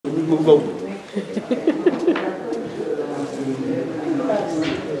move over.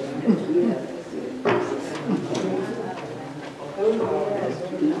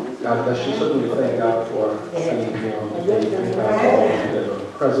 God bless you. Certainly thank God for being here on today. Thank God for all that are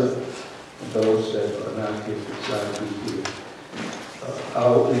present and those that are not here to decide to be here.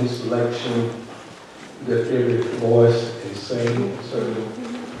 Our selection, lift every voice and sing. Certainly,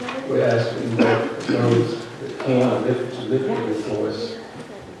 we're asking that those that can lift every voice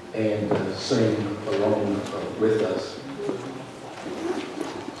and sing along with us.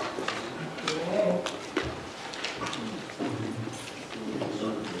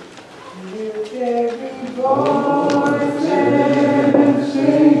 Lift every voice and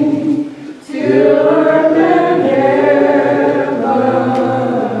sing till earth and heaven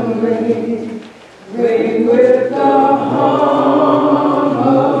ring, ring with the harmony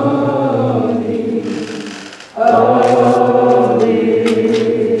of liberty.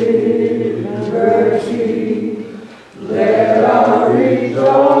 Let our rejoicing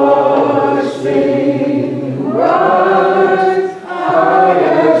rise high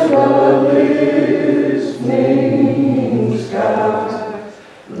as the listening sky.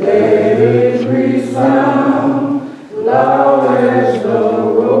 Let it resound loud as the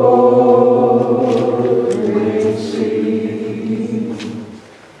roaring sea.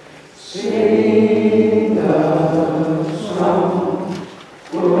 Sing a song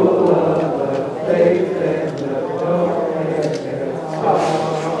full of the faith and the joy that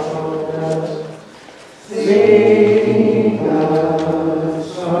taught us. Sing a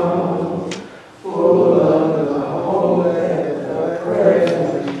song full of the hope that the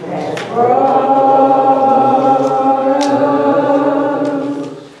present has brought us.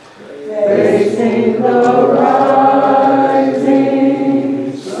 Facing the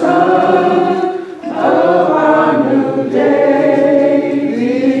rising sun of our new day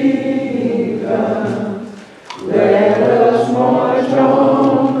begun, let us march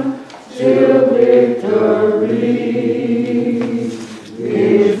on till victory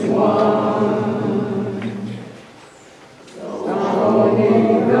is won.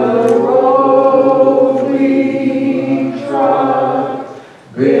 Along the road we trod,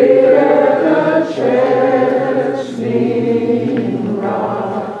 bitter the chastening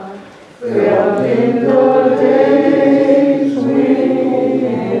rod, felt in the days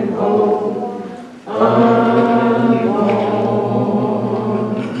when hope unborn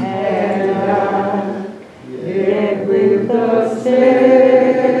had died. Yet with the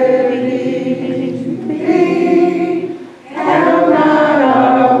steady beat, held not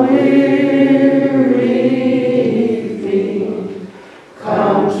our weary feet,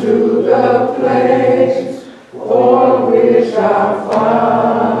 come to the place for which our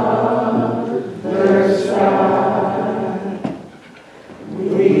fathers died.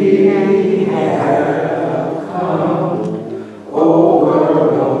 We have come over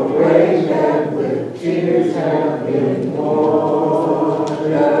a way that with tears have been watered.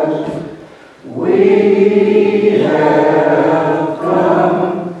 We have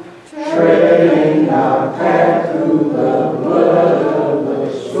come treading our path through the blood of the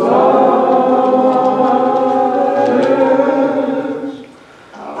slaughters.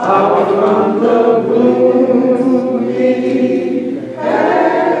 Out from the gloomy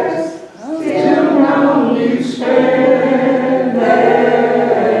past, till now we stand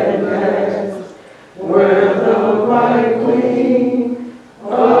at last, where the white wing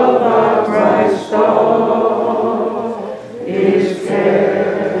of our bright star is cast.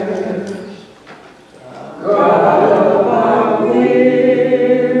 God of our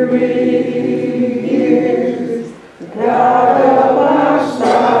weary years, God of our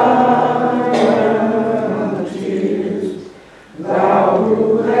silent tears, Thou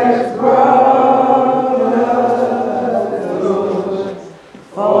who hast brought us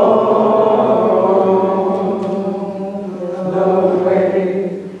on the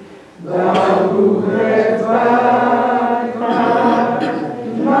way, Thou who hast by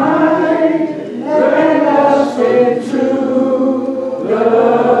might led us into the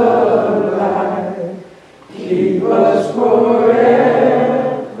light. Keep us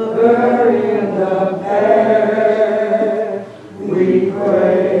forever in the path we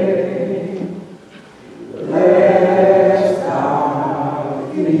pray. Lest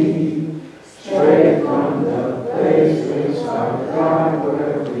our feet stray from the places of God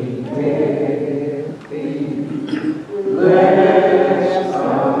where we may be. Lest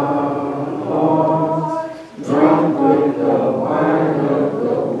our hearts, drunk with the wine of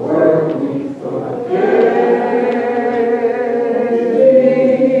the world, we forget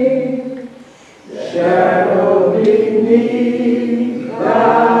thee. Shadow beneath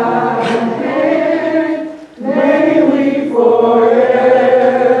thy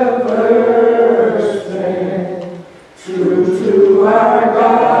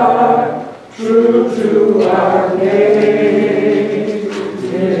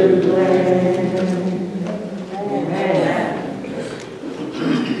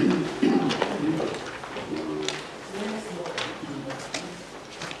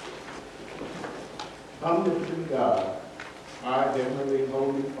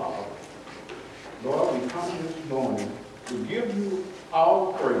Holy Father, Lord, we come this morning to give you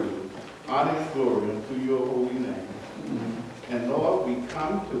all praise, honor, and glory unto your holy name. And Lord, we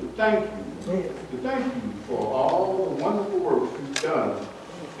come to thank you for all the wonderful works you've done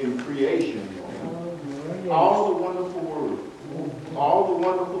in creation, Lord. All the wonderful works, all the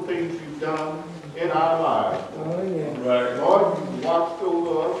wonderful things you've done in our lives. Right. Lord, you watched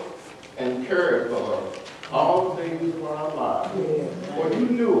over us and cared for us all the days of our lives. For you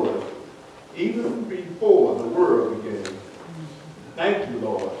knew us even before the world began. Thank you,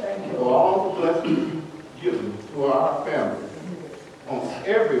 Lord, for all the blessings you've given to our family, on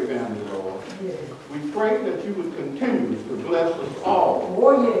every family, Lord. We pray that you would continue to bless us all,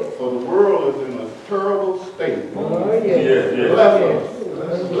 for the world is in a terrible state. Bless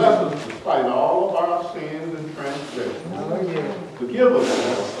us despite all of our sins and transgressions. Forgive us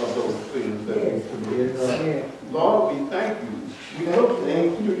of those sins that we committed. Lord, we thank you. We look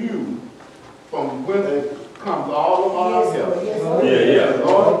to you from whence comes all of our help.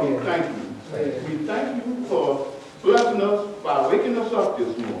 Lord, we thank you. We thank you for blessing us by waking us up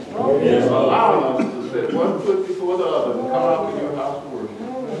this morning. Allowing us to set one foot before the other and come out to your house to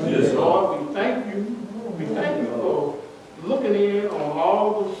worship. Lord, we thank you. We thank you for looking in on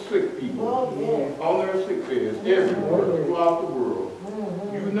all the sick people, on their sick beds, everywhere throughout the world.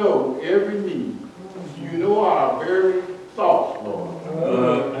 You know every need. You know our very thoughts, Lord.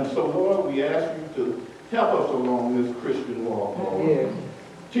 And so, Lord, we ask you to help us along this Christian walk, Lord.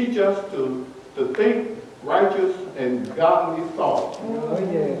 Teach us to think righteous and godly thoughts.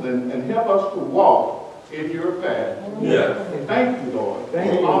 And help us to walk in your path. Thank you, Lord,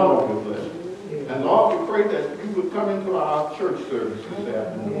 for all of your blessings. And Lord, we pray that you would come into our church service this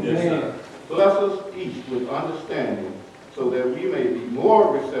afternoon. Bless us each with understanding so that we may be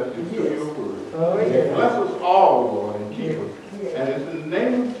more receptive to your word. Bless us all, Lord, and keep us. And it's in the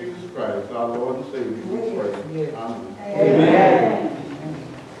name of Jesus Christ, our Lord and Savior, we pray. Amen.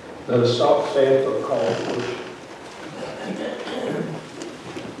 Let us stand for the call to worship.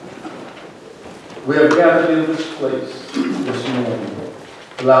 We have gathered in this place this morning.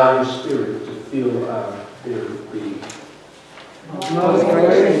 Allow your spirit to fill our very being. Most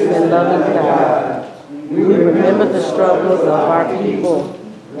gracious and loving God, we remember the struggles of our people,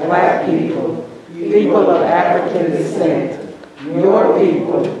 black people, people of African descent, your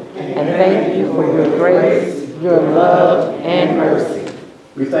people, and thank you for your grace, your love, and mercy.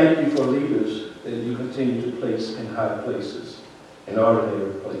 We thank you for leaders that you continue to place in high places, in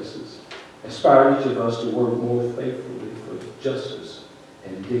ordinary places. Inspire each of us to work more faithfully for justice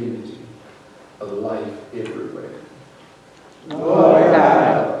and dignity of life everywhere. Lord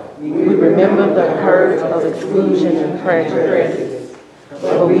God, we remember the hurt of exclusion and prejudice,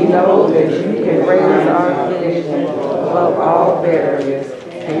 but we know that you can raise our vision above all barriers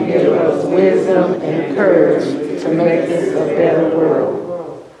and give us wisdom and courage to make this a better world.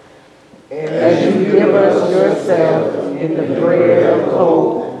 As you give us yourself in the bread of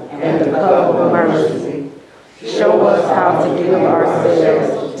hope and the cup of mercy, show us how to give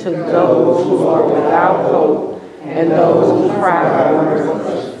ourselves to those who are without hope and those who cry for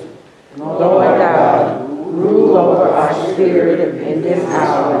mercy. Lord God, rule over our spirit in this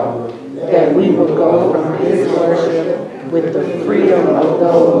hour, that we will go from this worship with the freedom of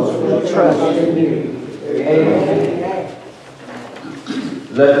those who trust in you. Amen.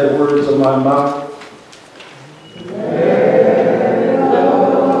 Let the words of my mouth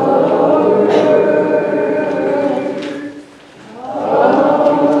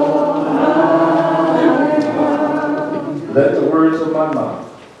let the words of my mouth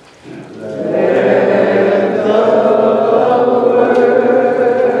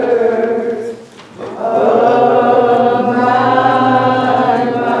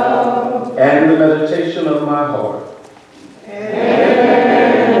and the meditation of my heart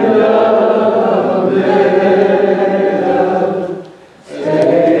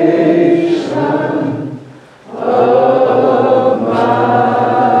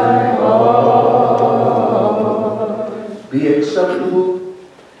be acceptable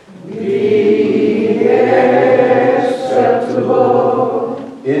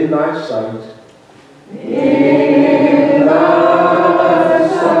in thy sight,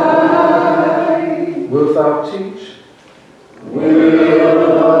 wilt thou teach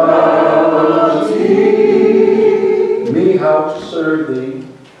me how to serve thee,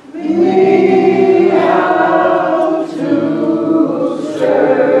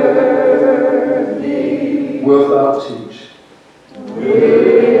 wilt thou teach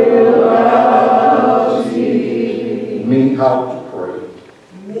me how to pray,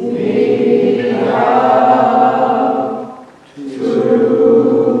 Me how to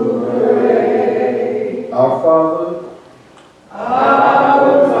Our Father,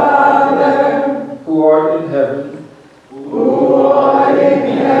 who art in heaven,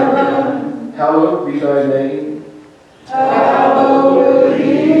 hallowed be thy name.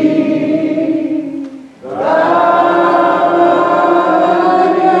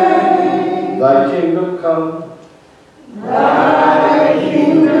 Thy kingdom come.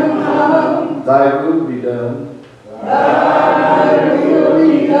 Thy will be done.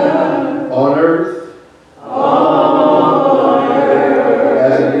 On earth.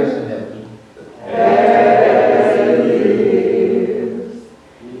 As it is in heaven.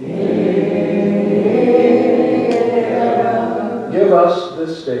 Give us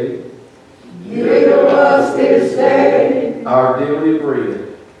this day. Our daily bread.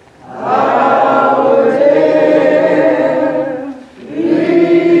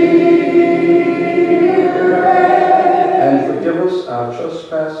 And forgive us our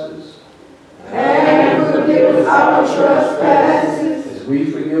trespasses. As we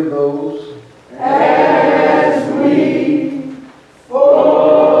forgive those.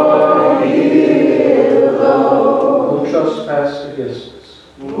 Who trespass against us.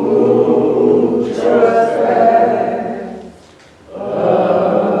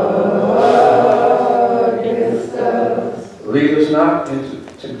 Lead us not into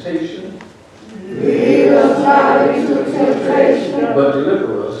temptation. But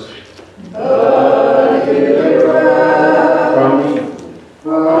deliver us. From evil.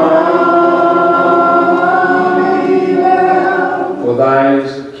 For thine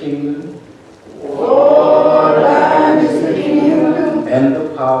is the kingdom. And the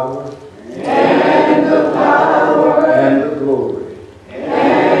power. And the glory.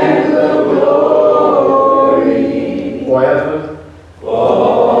 Forever.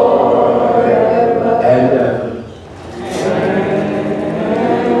 And ever.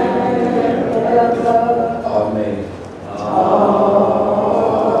 Amen.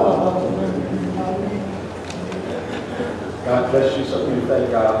 God bless you. So we thank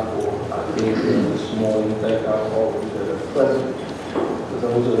God for being here this morning. Thank God for all of you that are present. For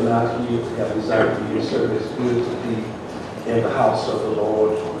those that are not here, we have desired to be here. Certainly it's good to be in the house of the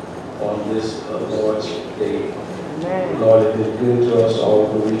Lord on this Lord's Day. Lord, it has been good to us all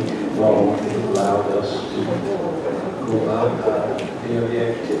the week long. It allowed us to go about our daily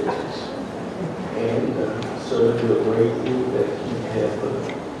activities. And certainly we're grateful that you have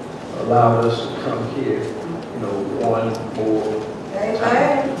allowed us to come here, one more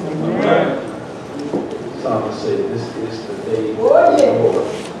time. Psalmist said, this is the day the Lord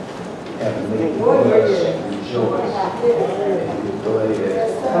has made us rejoice. And we're glad that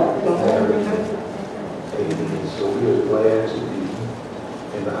Amen. So we are glad to be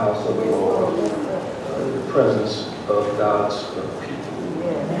in the house of the Lord, in the presence of God's people.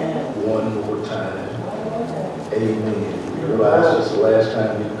 One more time. Amen. We realize this is the last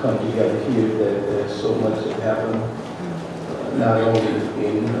time we come together here that there's so much that happened, not only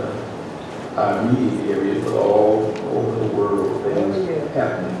in our immediate area, but all over the world, things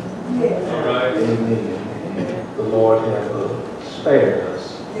happening. Amen. The Lord has spared us.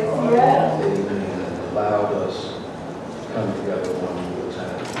 Amen. Allowed us to come together one more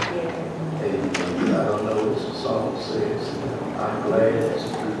time. Amen. I don't know what the song says. I'm glad to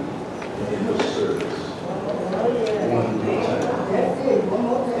be in the service. One more time.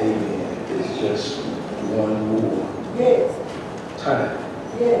 Amen. It's just one more time.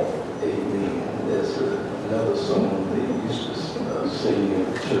 Amen. There's another song they used to sing in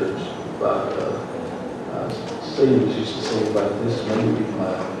church about, singers used to sing about this may be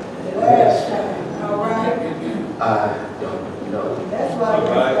my last time. I don't know. That's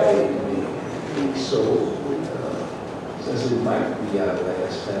right. So, since it might be our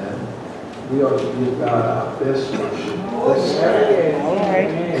last time, we ought to give God our best worship.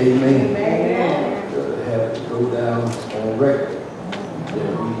 Amen. Have to go down on record.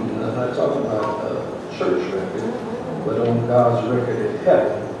 I'm not talking about a church record, but on God's record in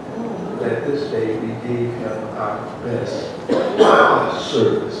heaven, that this day we gave him our best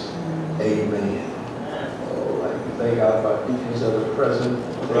service. Amen. Thank God for our deacons that are present.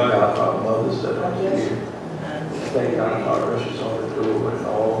 Thank God for our mothers that are here. Thank God for our ushers on the door and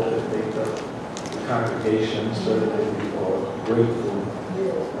all that make up the congregation. Certainly we are grateful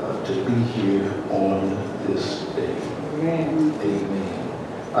to be here on this day. Amen.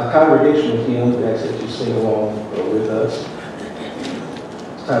 Our congregational hymn, we ask that you sing along with us.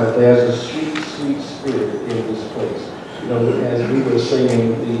 It's titled, There's a Sweet, Sweet Spirit in This Place. As we were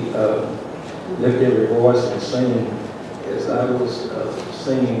singing the lift every voice and singing, as I was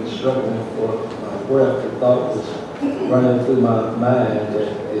singing, struggling for my breath, the thought was running through my mind that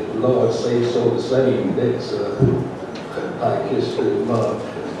if the Lord say so the same, that's like history month.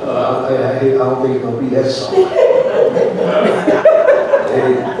 I don't think it's going to be that song.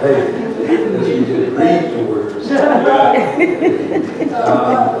 Hey, let's just read the words.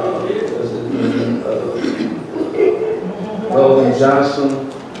 Roland Johnson,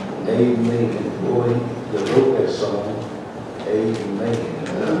 amen. Boy, you wrote that song, amen.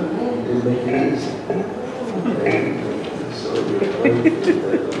 It make it easy. Amen. So we're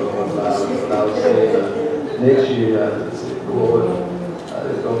grateful that the Lord allowed next year, I said, Lord,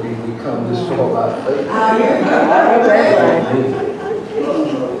 it's going to be become this far by faith. Amen.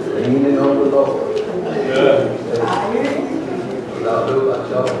 Leaning on the Lord. Without know about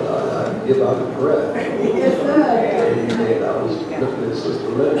y'all, I give out the breath. Amen. I was looking at Sister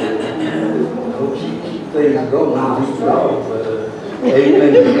Linda. I hope she keep things going and keep going. But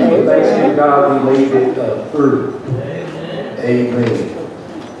amen. Thanks to God we made it through. Amen.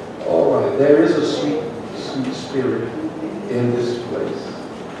 All right. There is a sweet, sweet spirit in this place.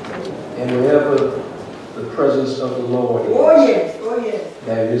 And wherever the presence of the Lord is,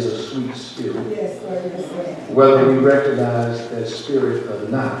 there is a sweet spirit. Whether we recognize that spirit or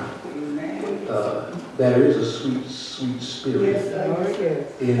not, there is a sweet, sweet spirit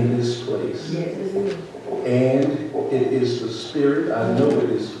in this place. And it is the spirit, I know it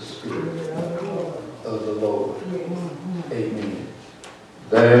is the spirit of the Lord. Amen.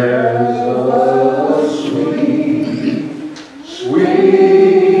 There's a sweet,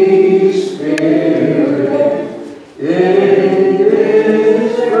 sweet spirit in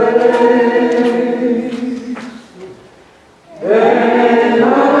this place, and I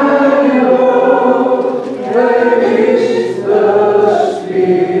know that it's the Spirit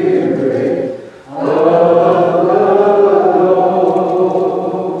of the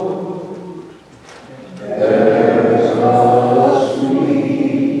Lord. There's a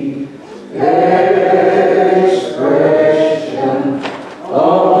sweet,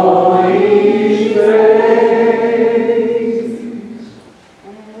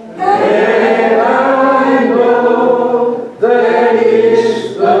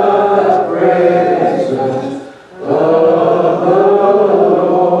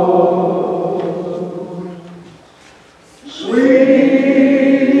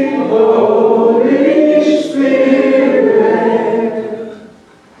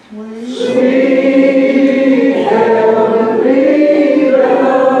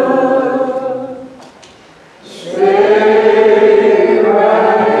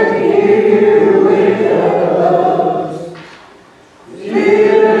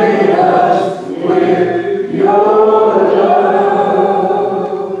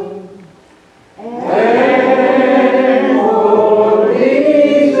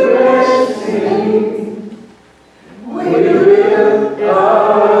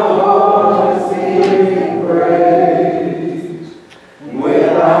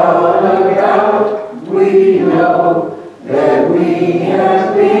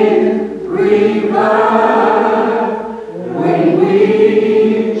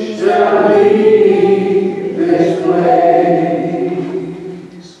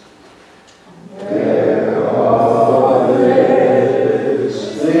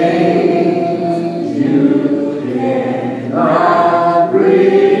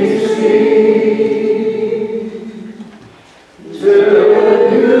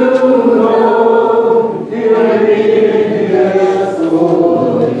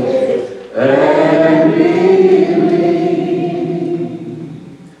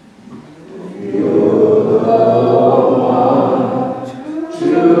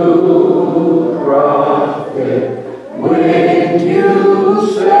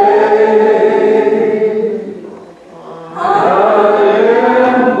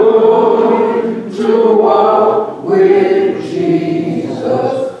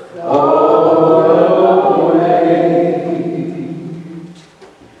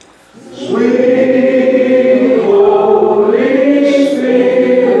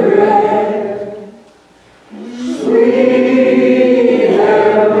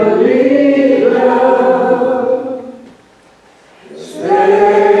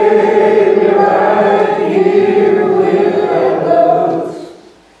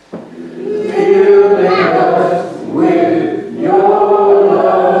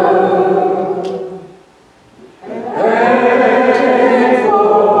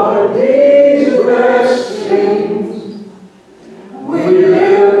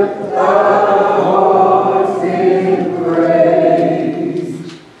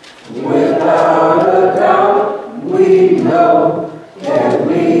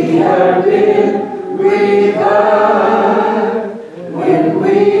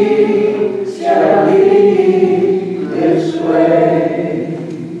 this way.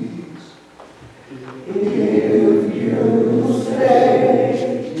 If you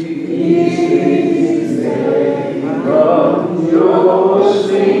stay easy from your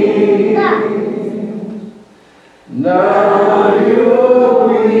sleep, now you're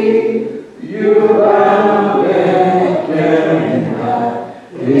weak, you're bound and cannot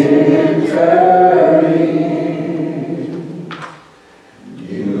intervene.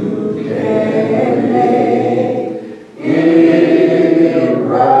 You can make it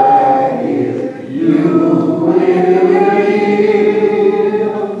right if you will.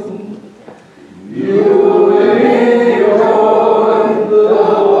 You will join the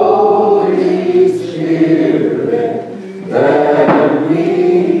Holy Spirit that we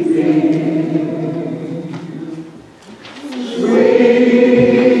feel.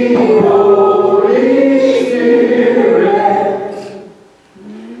 Sweet Holy Spirit,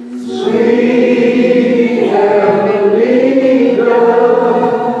 sweet heavenly dove,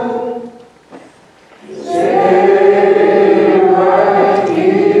 stay right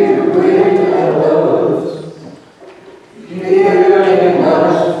here with us, filling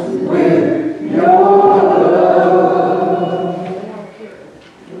us with your love.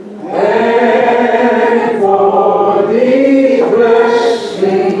 And for these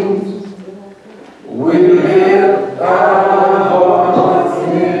blessings, we lift our hearts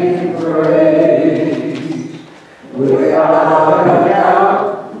in praise. Without a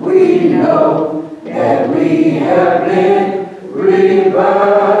doubt, we know that we have been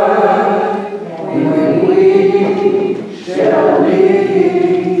revived when we shall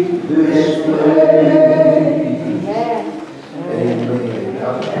leave this place. Amen.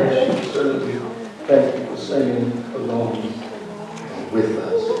 God bless you. Certainly, thank you for singing along with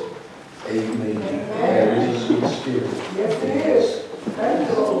us. Amen. There is a sweet spirit. Yes.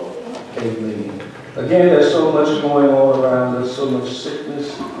 Amen. Again, there's so much going on around us, so much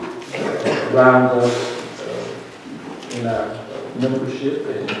sickness around us in our membership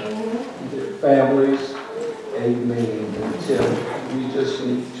and their families. Amen. Until we just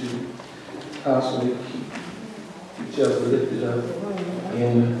need to constantly keep each other lifted up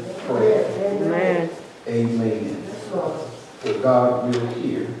in prayer. Amen. Amen. For God will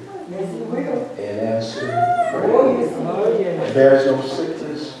hear and answer prayer. Oh, yes. There's no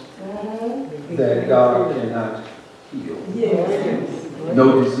sickness that God cannot heal. No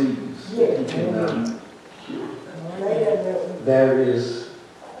disease He cannot cure. There is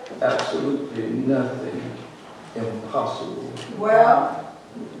absolutely nothing impossible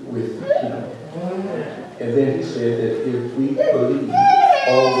with Him. And then He said that if we believe,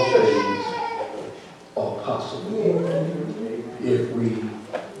 all things are possible. If we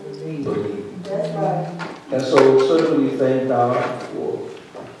believe. And so certainly thank God for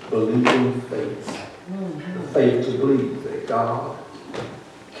believing faith. The faith to believe that God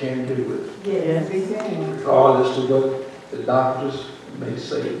can do it. Regardless of what the doctors may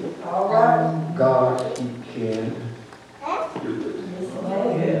say. God, He can do it.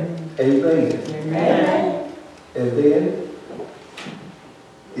 Amen. And then,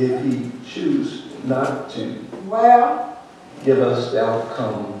 if He choose not to give us the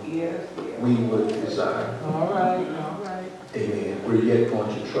outcome we would desire. Amen. We're yet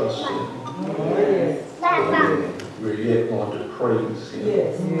going to trust Him. Amen. We're yet going to praise Him.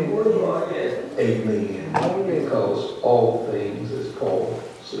 Amen. Because all things, as Paul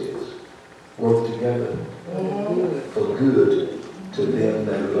says, work together for good to them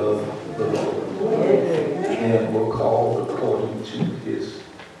that love the Lord. And were called according to His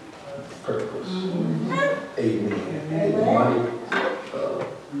purpose. Amen. It might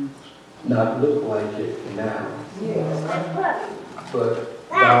not look like it now, but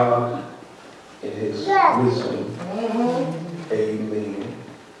God, in His wisdom, amen,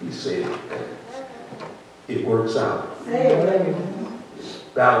 He said that it works out,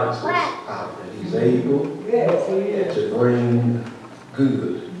 balances out, and He's able to bring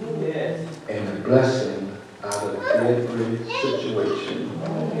good and a blessing out of every situation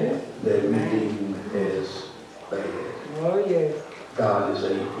that we deem as bad. God is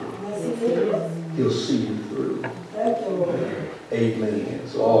able. He'll see you through. Amen.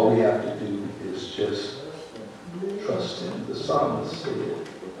 So all we have to do is just trust Him. The psalmist said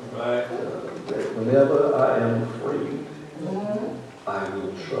that whenever I am afraid, I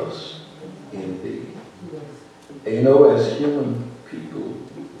will trust in Thee. And you know, as human people,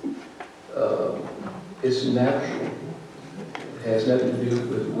 it's natural. It has nothing to do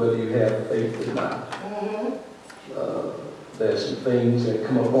with whether you have faith or not. There's some things that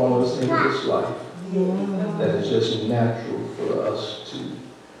come upon us in this life that is just natural for us to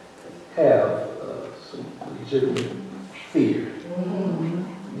have some legitimate fear.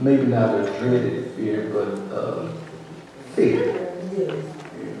 Maybe not a dreaded fear, but fear.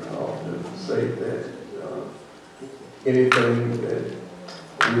 I often say that anything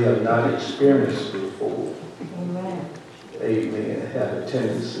that we have not experienced before, amen, have a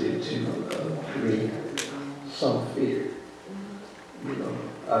tendency to bring some fear. You know,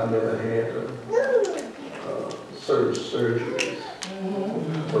 I've never had certain surgeries,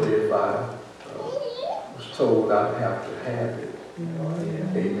 but if I was told I'd have to have it,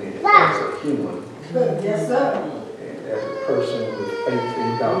 amen, as a human, Yes, sir. and as a person with faith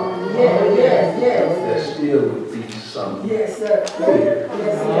in God, Yes. there still would be some Yes, sir. fear,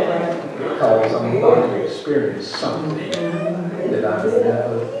 Yes, sir. because I'm about to experience something that I've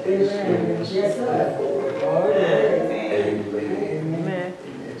never experienced Yes, sir. before. Amen. Amen. Amen.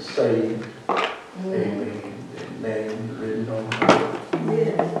 Saved. Amen. And name written on me.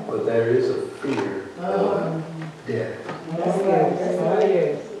 Yes. But there is a fear of death.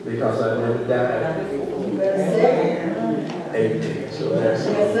 Because I never died before. You better say it. Amen. So that's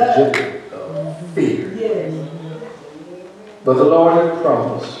a Yes, sir. legitimate fear. Yes. But the Lord had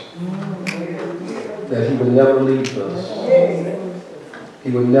promised that He would never leave us. Yes. He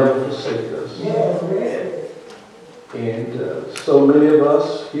would never forsake us. Yes. And so many of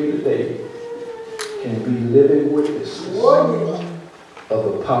us here today can be living witnesses Oh, of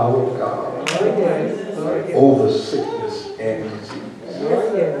the power of God yes. over sickness and disease.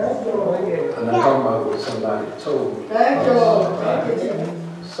 Yes. I'm not talking about what somebody told Thank you, us. Lord. Thank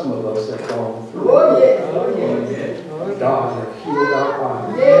you. Some of us have gone through Oh, it. yes. Oh, yes. God has healed our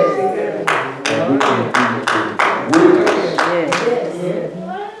bodies. Yes. And we can be a witness Yes.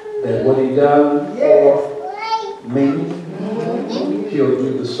 that what He done for me, He'll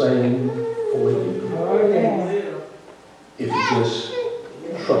do the same for you. Oh, yes. If you just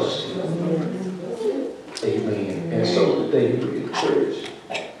trust Him. Amen. And so today we encourage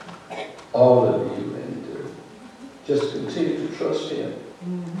all of you and just continue to trust Him.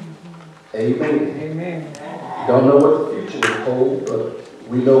 Amen. Amen. Don't know what the future will hold, but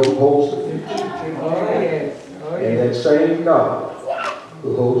we know who holds the future. Oh, yes. Oh, And yes. that same God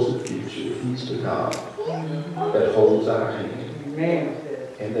who holds the future, He's the God that holds our hand. Amen.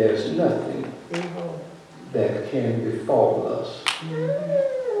 And there's nothing that can befall us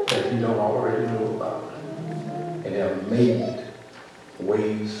that He don't already know about. And have made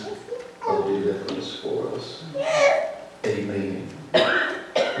ways of deliverance for us. Amen.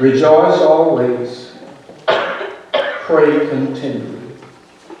 Rejoice always. Pray continually.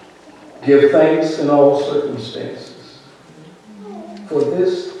 Give thanks in all circumstances. For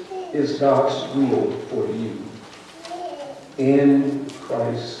this is God's will for you in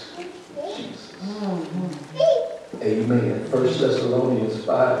Christ Jesus. Amen. 1 Thessalonians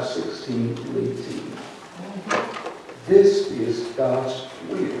 5:16-18. This is God's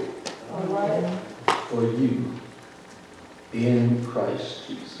will for you in Christ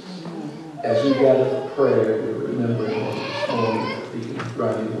Jesus. As we gather for prayer, we're remembering this morning Deacon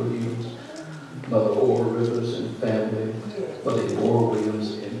Brian Williams, Mother Orr Rivers and family, Mother Orr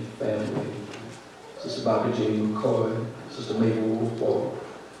Williams and family, Sister Bobby Jane McCoy, Sister Mabel Wolf,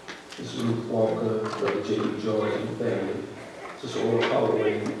 Sister Ruth Walker, Brother J.B. George and family, Sister Orr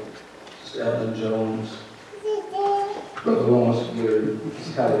Holloway, Sister Evelyn Jones, Brother Lawrence Geary,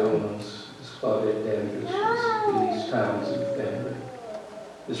 Miss Callie Owens, Miss Claudette Dandridge, Miss Denise Towns and family,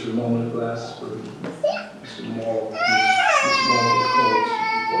 Miss Ramona Glasper, Mr. Moore, Miss Moore Coates,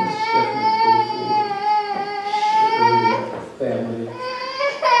 Miss Stephanie Beaufort, the Irving family,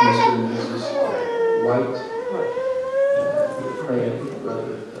 Mr. and Mrs. White. We're praying for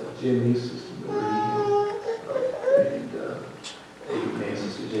Brother Jimmy, Sister Marie, and amen,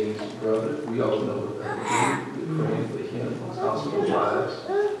 Sister James' brother. We all know about him. We're praying for him, his hospitalized,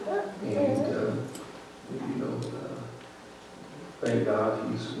 and thank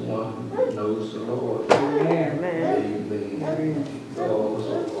God He's one who knows the Lord. Amen. Amen. He always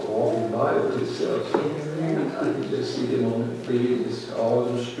a walking Bible himself. So I can just see him on the field, just all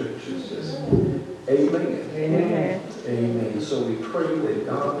the scriptures. Just amen. Amen. Amen. So we pray that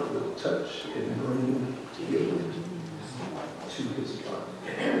God will touch and bring healing to His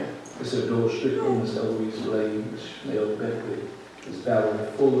body. Mr. Adore Strickland, Mr. Louise Lane, Chanel Beckley, Ms.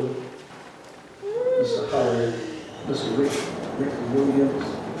 Valerie Fuller, Mr. Howard, Mr. Ricky Williams,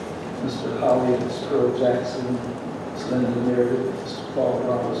 Mr. Holly, Mr. Earl Jackson, Ms. Linda Meredith, Mr. Paul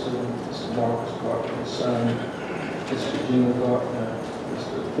Robinson, Mr. Marcus Gartner's son, Ms. Regina Gartner,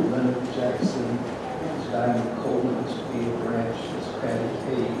 Mr. Leonard Jackson, Ms. Diamond Coleman, Mr. Peter Branch, Ms. Patty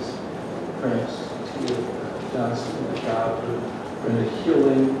Hayes, Prince Tia Johnson, and God will bring a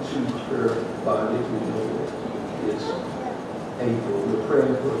healing to her body. We know that is able. We're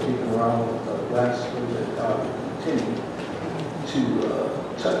praying for Deacon Ronald Glasgow that God will continue to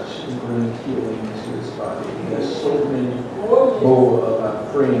touch and bring healing to his body. He has so many more of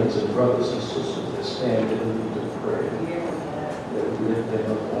our friends and brothers and sisters that stand in need of prayer. That we lift them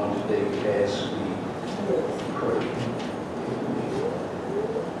up on today as we pray.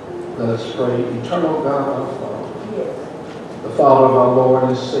 Let us pray. Eternal God, our Father, the Father of our Lord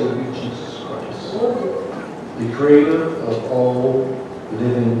and Savior, Jesus Christ, the Creator of all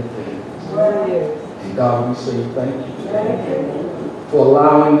living things. And God, we say thank you for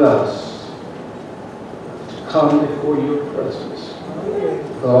allowing us to come before your presence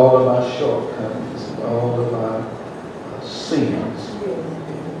with all of our shortcomings and all of our sins.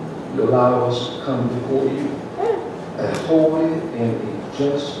 You allow us to come before you as holy and a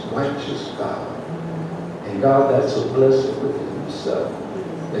just, righteous God. And God, that's a blessing within itself,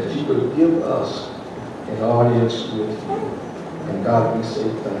 that you could give us an audience with you. And God, we say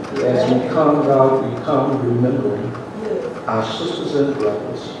thank you. As we come, God, we come remembering our sisters and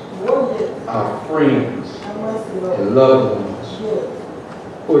brothers, our friends and loved ones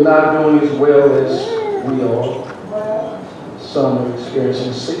who are not doing as well as we are. Some are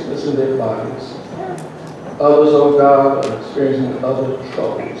experiencing sickness in their bodies. Others, oh God, are experiencing other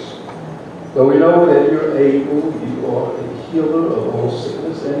troubles. But we know that you're able, you are a healer of all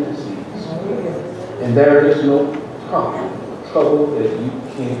sickness and disease. And there is no problem, trouble that you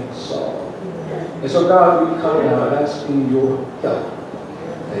can't solve. And so God, we come now asking your help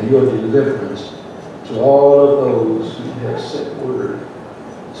and your deliverance to all of those who have sent word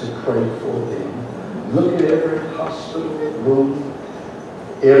to pray for them. Look at every hospital room,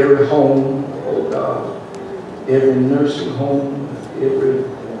 every home, oh God, every nursing home, every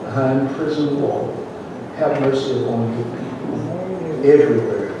behind prison wall. Have mercy upon your people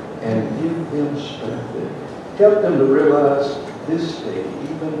everywhere and give them strength. Help them to realize this day,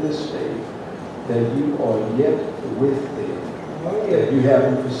 even this day, that you are yet with them, that you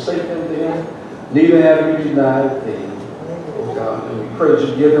haven't forsaken them, neither have you denied them. Oh God, and we pray that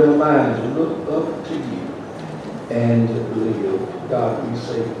you give them a mind to look up to you and live. God, we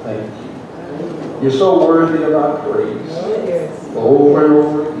say thank you. You're so worthy of our praise. Over and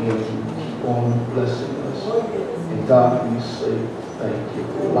over again, you keep on blessing us. And God, we say thank you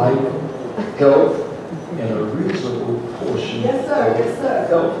for life, health, and a reasonable portion of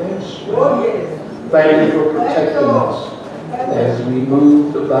health and strength. Thank you for protecting us as we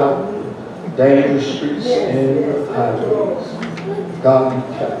moved about dangerous streets and highways. God,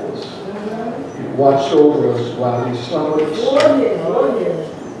 you kept us. You watched over us while we slumbered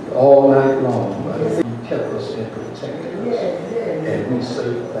all night long. You kept us and protected us. And we say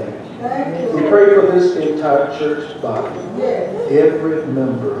thank you. We pray for this entire church body, every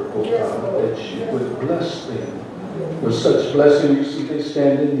member, oh God, that you would bless them with such blessing you see they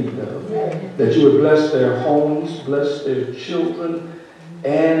stand in need of. That you would bless their homes, bless their children,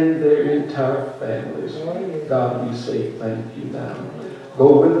 and their entire families. God, we say thank you now.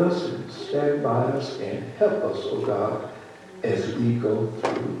 Go with us and stand by us and help us, oh God, as we go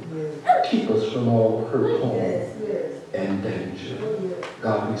through. Keep us from all hurt, harm, and danger.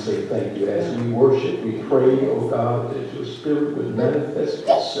 God, we say thank you. As we worship, we pray, oh God, that your spirit would manifest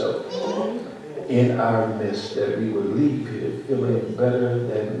itself in our midst, that we would leave here feeling better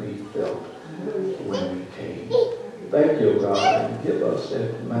than we felt when we came. Thank you, oh God, and give us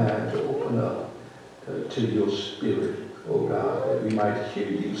that mind to open up to your spirit, oh God, that we might hear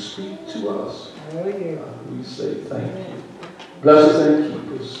you speak to us. We say thank you. Bless us and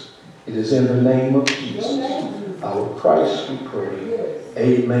keep us. It is in the name of Jesus, our Christ, we pray.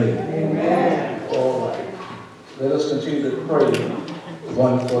 Amen. Amen. All right. Let us continue to pray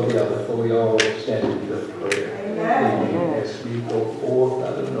one for the other, for we all stand in need of prayer. Amen. As we go forth,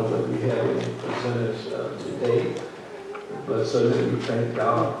 I don't know whether we have any presenters today, but certainly we thank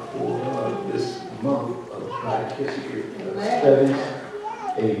God for this month of Black History Studies.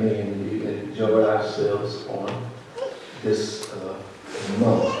 Amen. We enjoy ourselves on this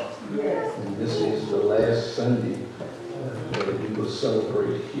month. And this is the last Sunday that we will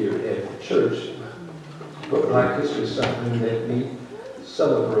celebrate here at the church. But Black History is something that we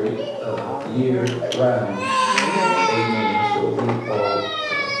celebrate year round. Amen. So we are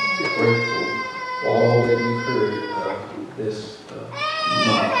grateful for all that we've heard this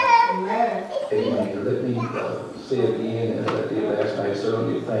month. Amen. Let me say again, as I did last night,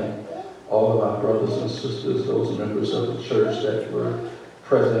 certainly thank all of our brothers and sisters, those members of the church that were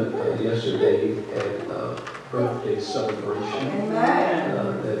present yesterday at birthday celebration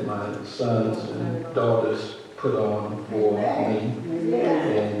that my sons and daughters put on for me.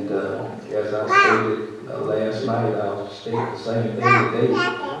 And as I stated last night, state the same thing today.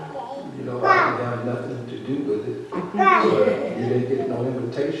 You know, I didn't have nothing to do with it. So if you didn't get no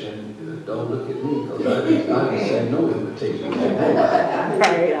invitation, don't look at me, because I didn't send no invitation.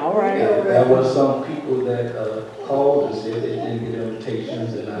 All right. There were some people that called and said they didn't get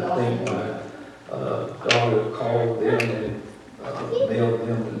invitations, and I think my daughter called them and mailed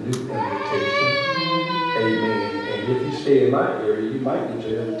them a new invitation. Amen. And if you stay in my area, you might get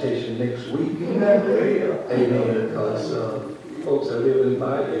your invitation next week. Amen. Because folks that live in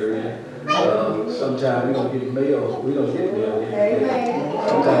my area, sometimes we don't get mail. We don't get mail.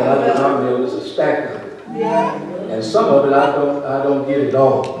 Sometimes I get my mail, it's a stack of it. And some of it I don't get at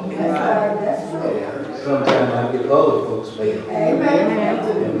all. And sometimes I get other folks' mail. And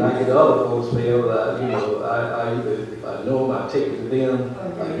when I get other folks' mail, I either, if I know them, I take it to them,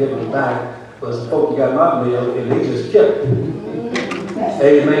 I give them back. But some folks got my mail and they just kept it.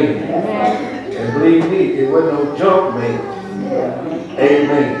 Amen. And believe me, it wasn't no junk mail.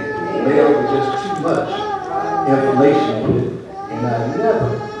 Amen. Mail was just too much information on it, and I never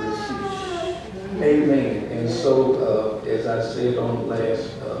received. Amen. And so, as I said on last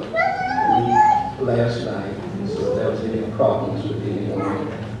night, so if there was any problems with anyone,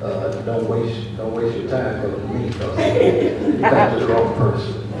 don't waste your time going to me, because you got the wrong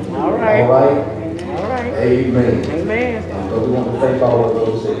person. All right. All right. All right. Amen. Amen. But we want to thank all of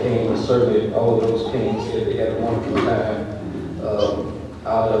those that came, and certainly all of those came and said they had a wonderful time.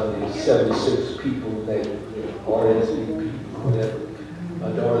 Out of the 76 people that RSV people, whatever,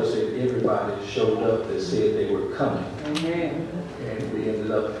 my daughter said everybody showed up that said they were coming. Amen. And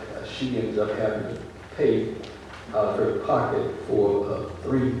she ended up having to pay out of her pocket for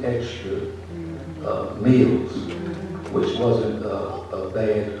 3 extra meals, which wasn't a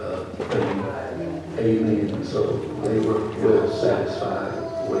bad thing. Amen. So they were well satisfied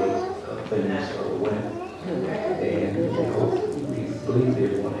with the way things went. And we believe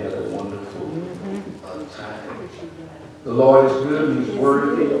everyone had a wonderful time. The Lord is good and He's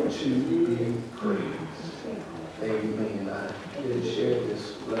worthy to be praised. Amen. I didn't share this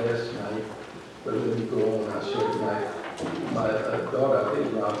last night, but let me go on. I shared tonight. My daughter, I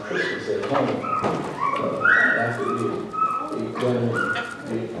think around Christmas at home, after we done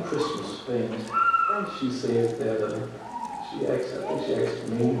the Christmas things, she said that I think she asked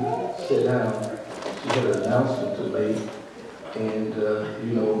me to sit down. She had an announcement to make, and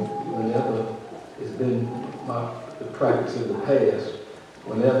whenever it's been the practice in the past,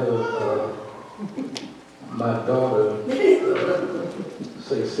 whenever my daughter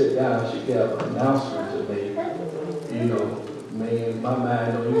say sit down, she got an announcement to make. Man, my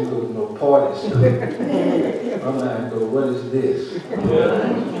mind don't even go to no party stuff. My mind go, what is this?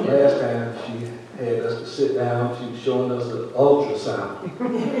 Last time she had us to sit down, she was showing us an ultrasound.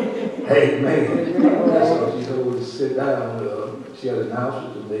 Hey man, that's what she told us to sit down. She had an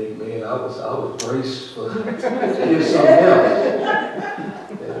announcement to make. Man, I was braced for hear something else.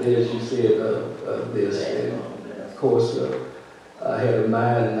 And then she said this, and of course I had a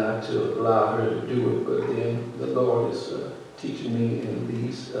mind not to allow her to do it, but then the Lord is teaching me in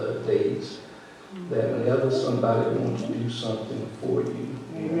these days that whenever somebody wants to do something for you,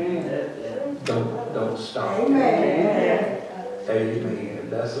 don't stop. Amen. Amen.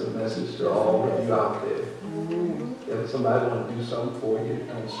 That's a message to all of you out there. If somebody wants to do something for you,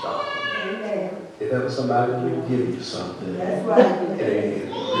 don't stop them. If ever somebody will give you something, and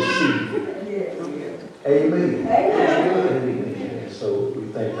receive it. Amen. Amen. So we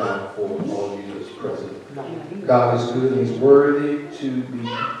thank God for all of you that's present. God is good and He's worthy to be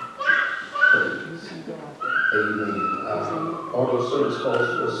praised. Amen. Auto service calls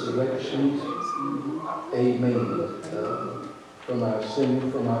for selections. Amen. From our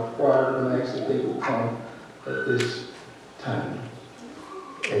singing, from our choir, and I ask that they will come at this time.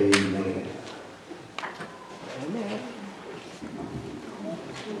 Amen. Amen.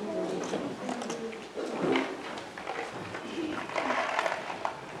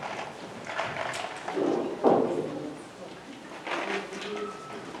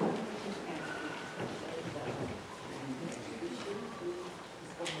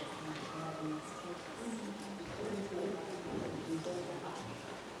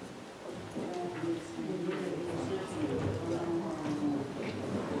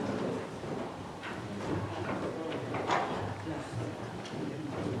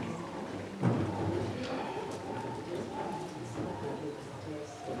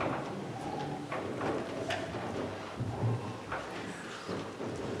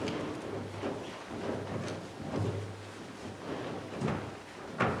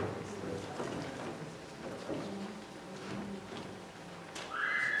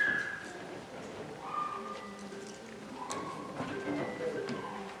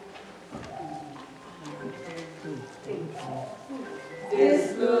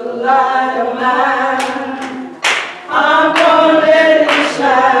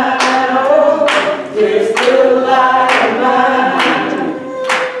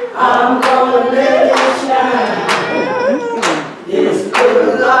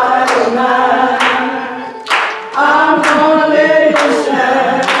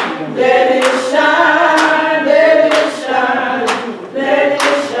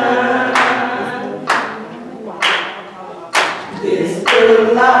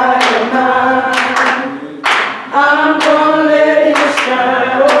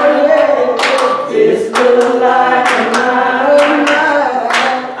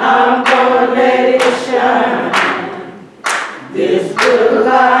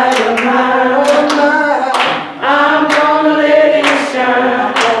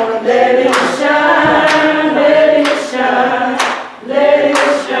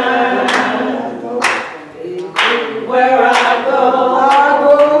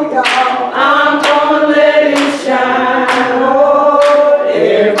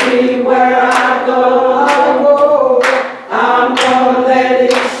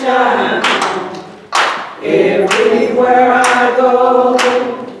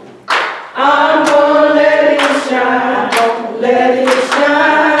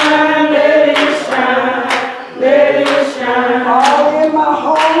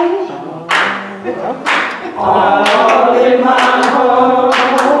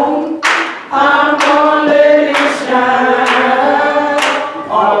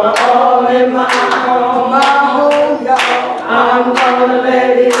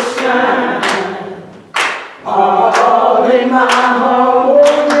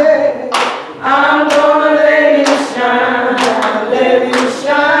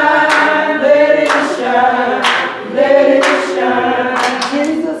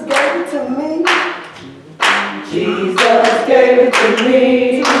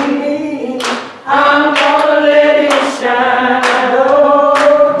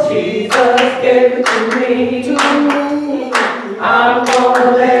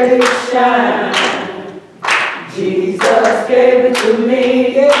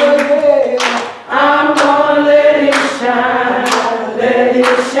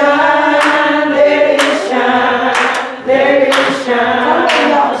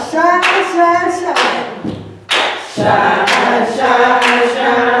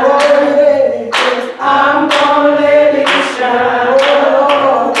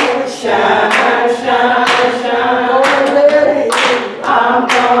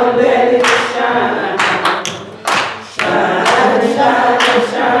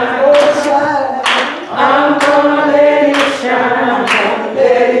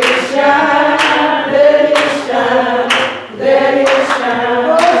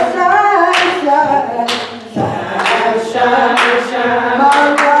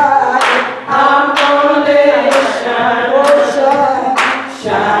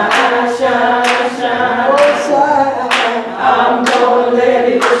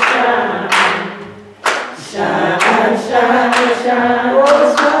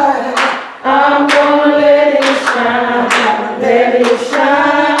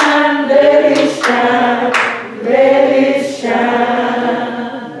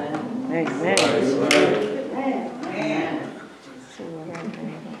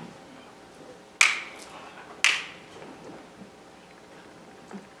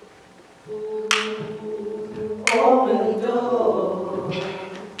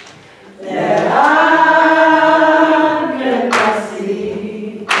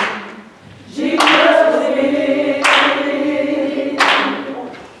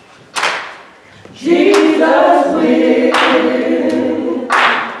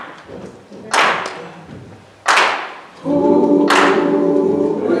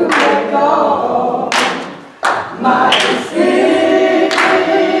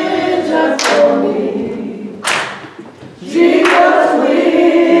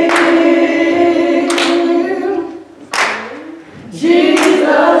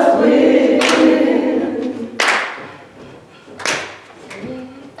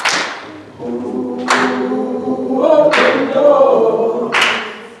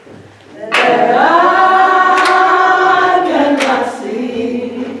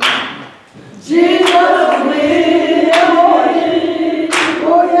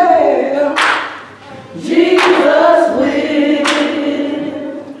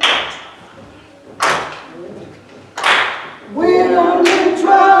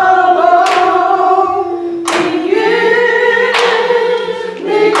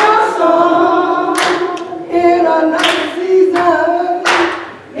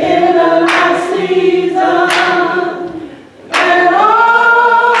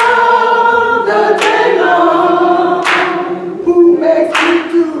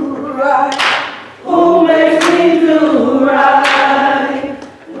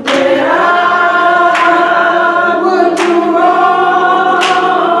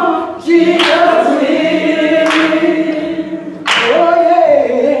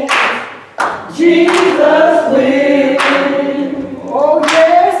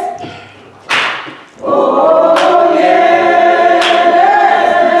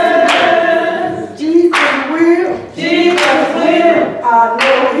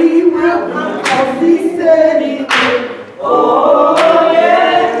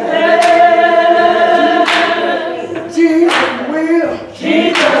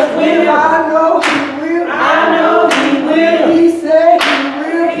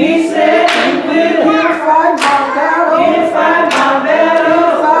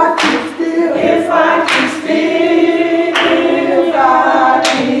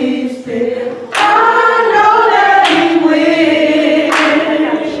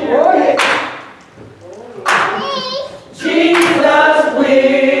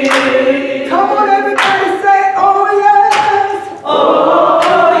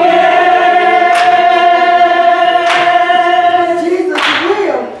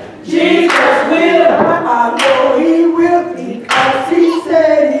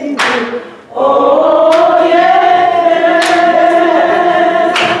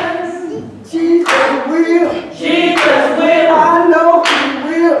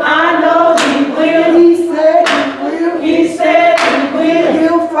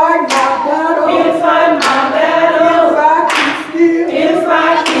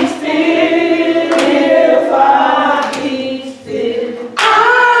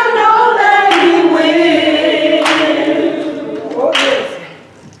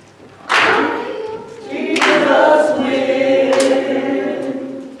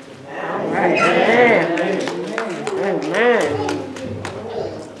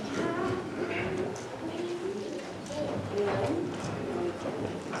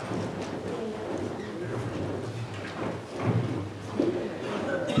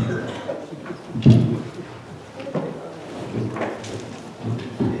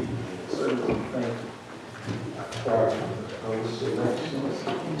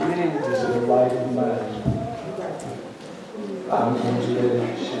 I'm going to let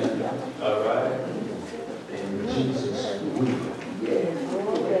it shine. All right. And Jesus will.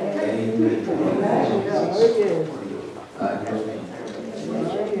 Amen. I believe.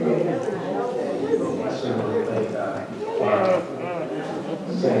 So thank God.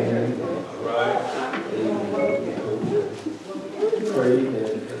 Saying, All right. pray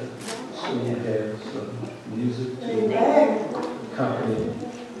that soon have some music to accompany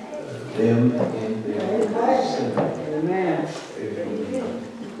them in their singing. Amen.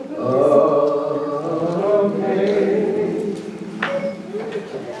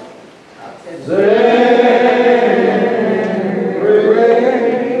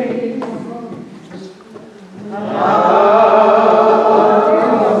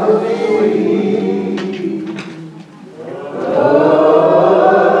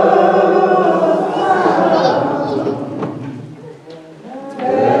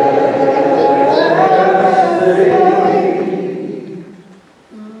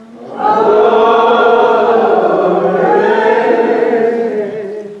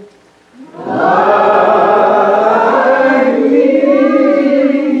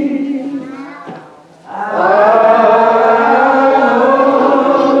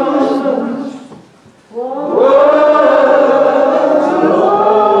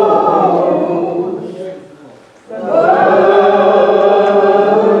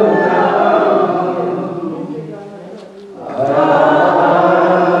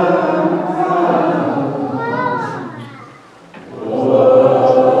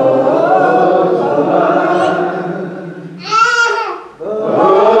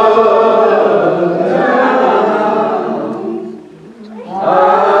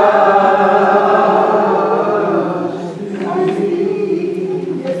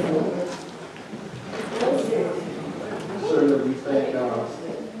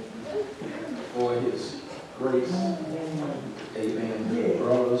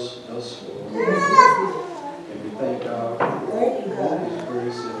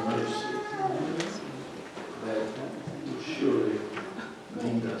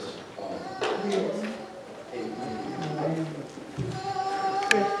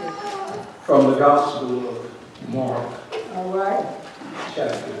 From the Gospel of Mark, All right.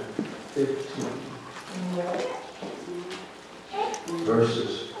 chapter 15,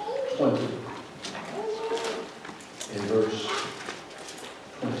 verses 20 and verse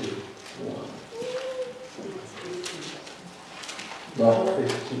 21. Mark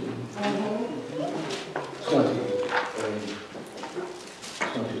 15, 20 and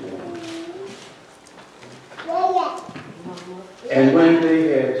 21. And when they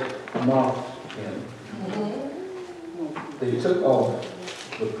had mocked him, they took off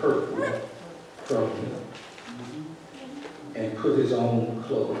the purple from him and put his own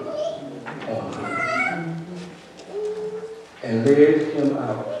clothes on him and led him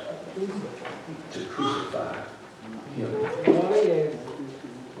out to crucify him.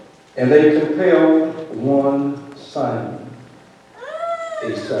 And they compelled one Simon,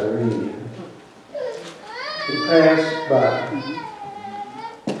 a Cyrenian, who passed by,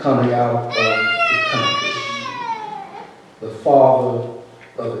 coming out of the country, the father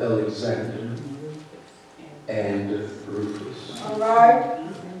of Alexander and Rufus, All right.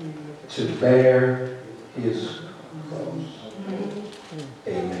 to bear his cross.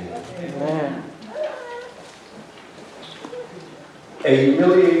 Amen. Amen. A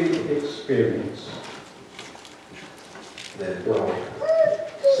humiliating experience that brought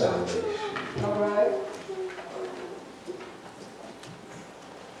salvation. All right.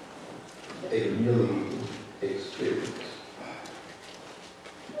 A humiliating experience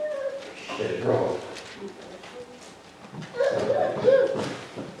that brought salvation.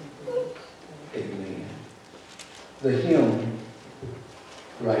 Amen. The hymn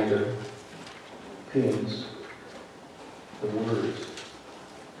writer pens the words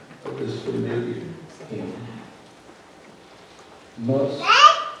of this familiar hymn. Must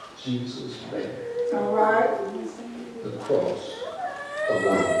Jesus bear All right. the cross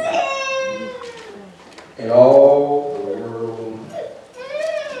alone, and all the world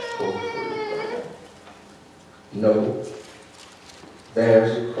go free? No,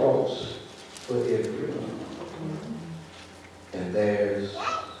 there's a cross for everyone, and there's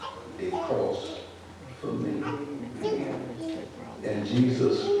a cross for me. And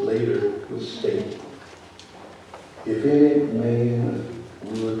Jesus later would state, if any man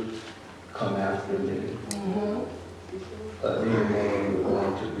would come after me, any man would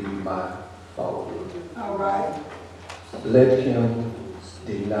want to be my follower, All right. let him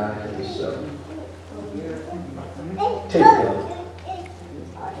deny himself, take up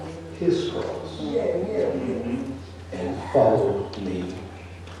his cross, and follow me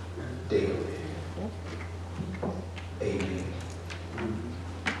daily. Amen.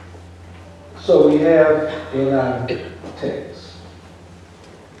 So we have in our text,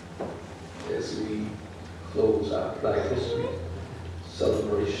 as we close our Black History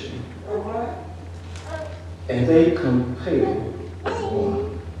celebration, and they compelled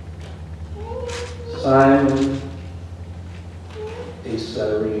one, Simon, a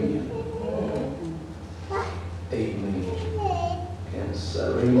Cyrenian. Amen. And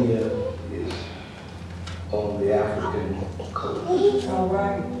Cyrenia is on the African coast. All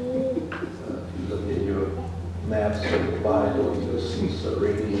right. If you look in your maps of the Bible, you'll see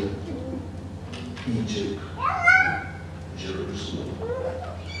Cyrenia, Egypt, Jerusalem.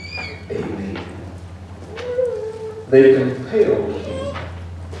 Amen. They compelled him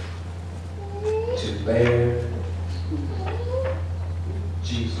to bear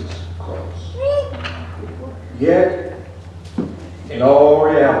Jesus' cross. Yet, in all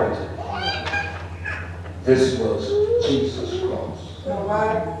reality, this was Jesus' cross. All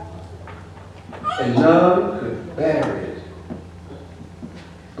right. And none could bear it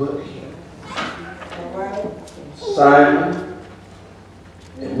but him. All right. Simon,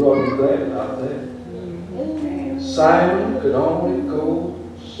 and we ought to be glad about that. Simon could only go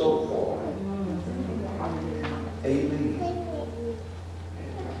so far. Amen.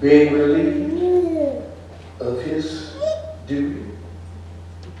 Being relieved of his duty,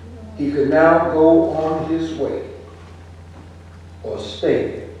 he could now go on his way or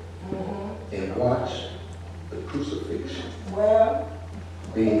stay and watch the crucifixion Well,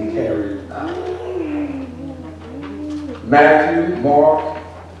 being carried out. Matthew, Mark,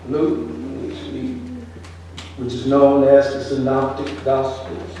 Luke, which is known as the Synoptic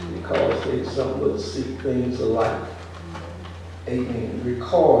Gospels because they somewhat see things alike. Amen.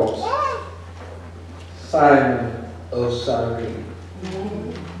 Records Simon of Cyrene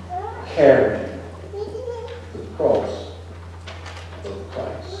carrying the cross of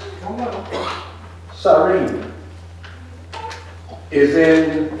Christ. come on. Cyrene is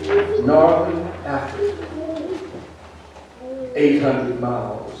in northern Africa, 800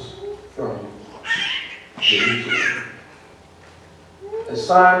 miles from Jerusalem. And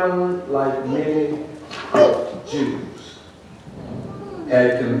Simon, like many Jews,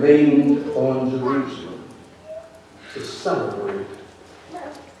 had convened on Jerusalem to celebrate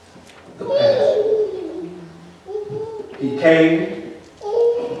the Passover. He came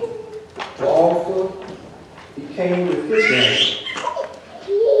to offer, he came with his lamb.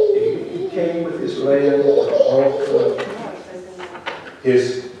 He came with his lamb to offer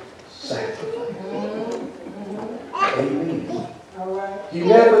his sacrifice. Amen. All right. He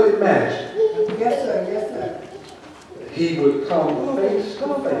never imagined Yes, sir. Yes, sir. he would come face to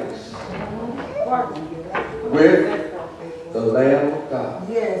face with the Lamb of God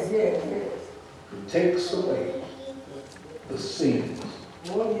Yes, yes, yes. who takes away the sins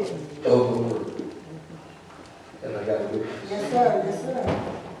Oh, yes. of the world. And I got a witness. Yes, sir. Yes, sir.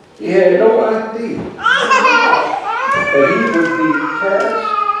 He had no idea that he would be cast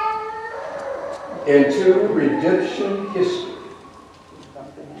into redemption history,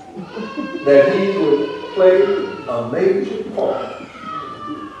 that he would play a major part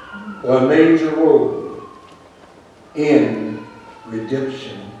or a major role in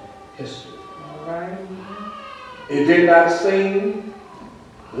redemption history. All right. It did not seem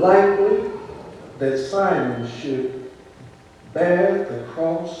likely that Simon should bear the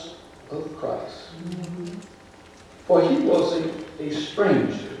cross of Christ. For he was a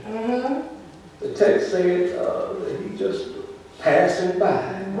stranger. The text said that he just passing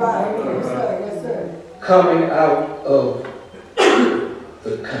by, Right. Yes, sir. Yes, sir. coming out of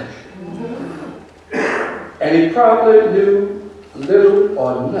the country. And he probably knew little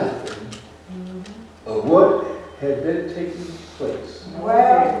or nothing of what had been taking place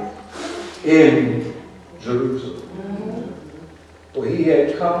Well. in Jerusalem. For he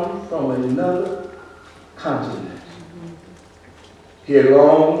had come from another continent. He had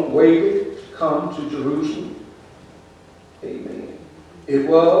long waited to come to Jerusalem. Amen. It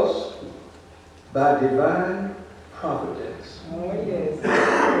was by divine providence. Oh, yes.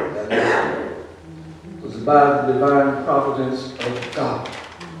 It was by the divine providence of God.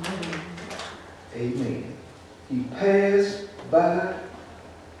 Amen. He passed by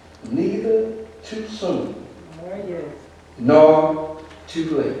neither too soon Oh, yes. nor too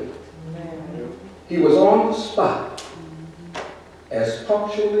late. Amen. He was on the spot as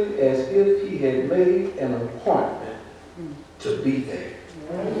punctually as if he had made an appointment to be there.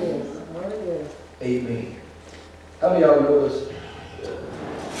 Oh, yes. Oh, yes. Amen. How many of y'all notice,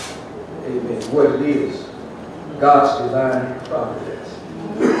 amen, what it is God's divine providence.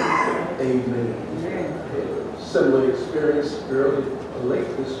 Amen. I had a similar experience late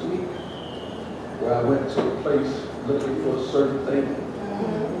this week where I went to a place looking for a certain thing.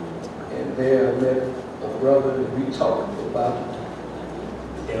 And there I met a brother and we talked for about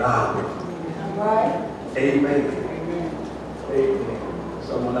an hour. Right. Amen. Amen.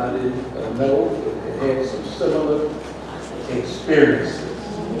 Someone I didn't know that had some similar experiences.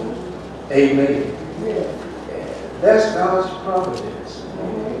 Amen. And that's God's providence.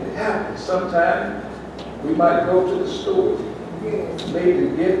 It happens. Sometimes we might go to the store, maybe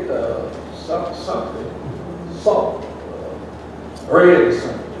get something, salt, bread or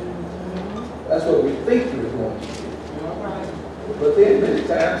something. That's what we think we're going to get. But then many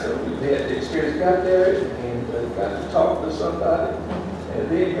times we've had the experience, got there and got to talk to somebody, and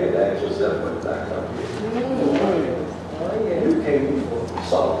then had to ask yourself, what did I come here? You came for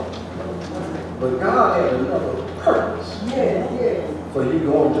salt. But God had another purpose for you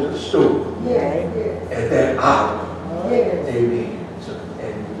going to the store at that hour. Amen. And you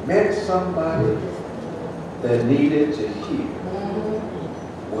met somebody that needed to hear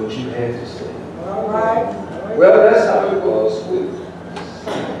what you had to say. Well, that's how it was with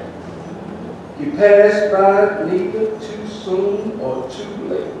Simon. He passed by neither too soon or too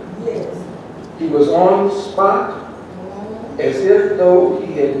late. He was on the spot as if though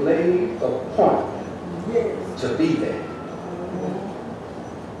he had made an appointment to be there.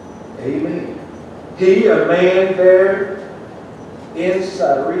 Amen. He, a man there in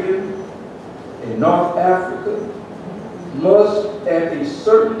Syria, in North Africa, must at a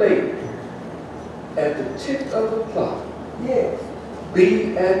certain date, at the tick of the clock,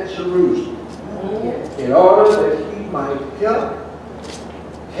 be at Jerusalem in order that he might help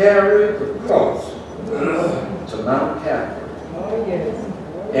carry the cross to Mount Calvary.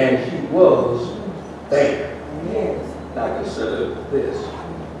 And he was there. Now consider this.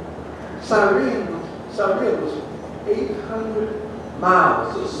 Syria was 800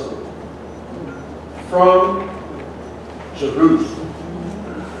 miles or so from Jerusalem.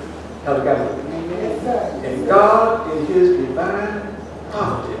 And God, in his divine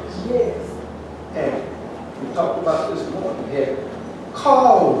providence, and we talked about this morning, had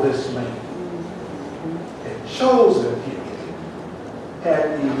called this man, had chosen him,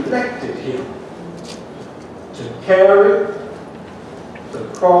 had elected him to carry the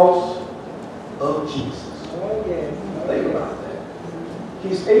cross of Jesus. Think about that.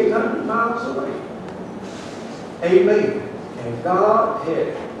 He's 800 miles away. Amen. And God had,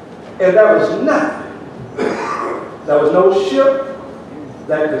 and there was nothing. There was no ship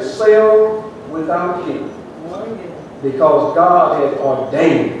that could sail without him. Because God had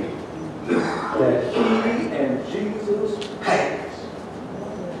ordained that he and Jesus paths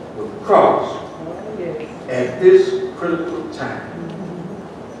would cross at this critical time.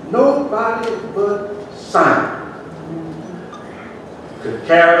 Nobody but Simon could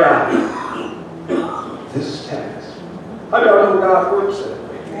carry out this task. How do y'all know God works that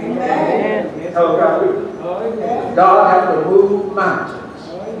way? Amen. How God works? God has to move mountains.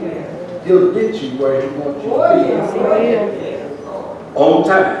 He'll get you where he wants you to be. On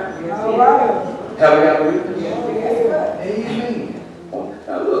time. Have we got a witness? Amen.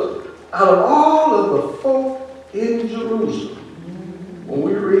 Now look, out of all of the folk in Jerusalem, when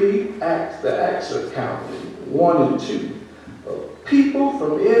we read the Acts account, 1 and 2, people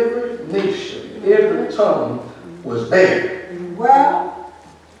from every nation, every tongue was there.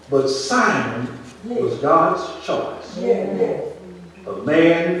 But Simon was God's choice. A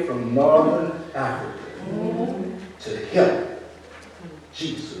man from northern Africa to help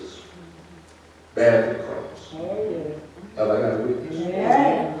Jesus bear the cross. Have I got a witness?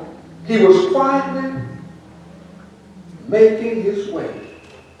 He was quietly making his way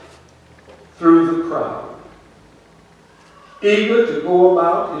through the crowd, eager to go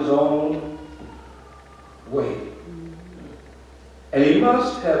about his own way. And he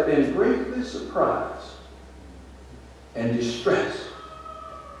must have been greatly surprised and distressed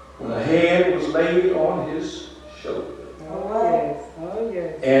when a hand was laid on his shoulder.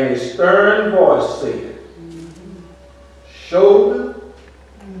 And a stern voice said, "Shoulder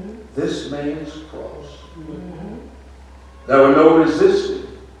this man's cross." There were no resisting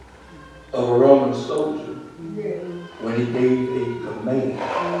of a Roman soldier when he gave a command.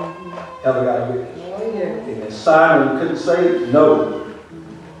 Have I got a witness? And Simon couldn't say, "No,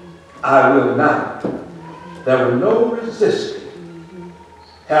 I will not." There were no resisting.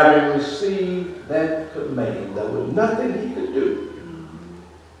 Having received that command, there was nothing he could do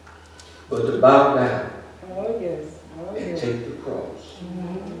but to bow down and take the cross.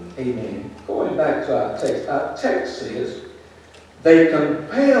 Amen. Going back to our text says, they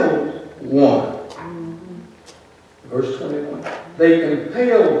compelled one. Verse 21. They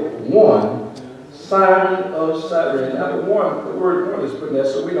compelled one, Simon of Cyrene. Now the word one is put there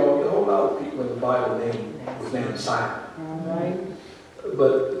so we don't get a whole lot of people in the Bible was named Simon.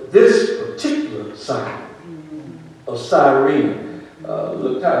 But this particular Simon of Cyrene,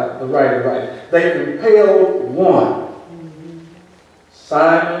 look how the writer writes. They compelled one,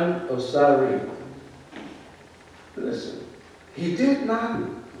 Simon of Cyrene. Listen, he did not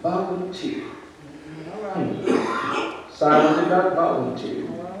volunteer. Simon did not volunteer.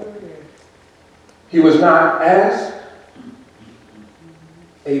 He was not asked.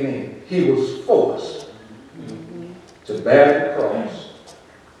 Amen. He was forced to bear the cross.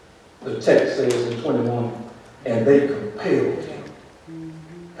 The text says in 21, and they compelled him.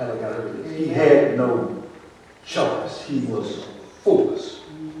 He had no choice. He was forced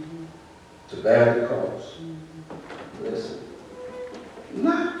to bear the cross. Listen,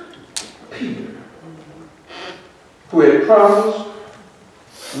 not Peter, who had promised,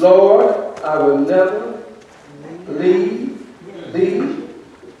 Lord, I will never leave thee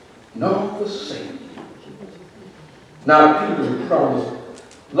nor forsake you. Now Peter who promised,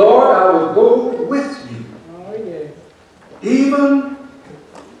 Lord, I will go with you, even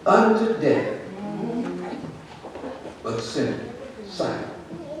unto death. But Simon,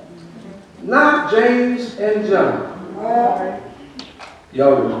 not James and John.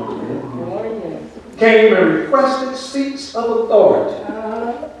 Y'all remember that? Came and requested seats of authority.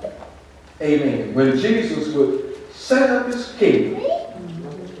 Amen. When Jesus would set up his kingdom.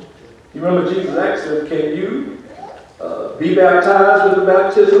 You remember Jesus asked them, can you be baptized with the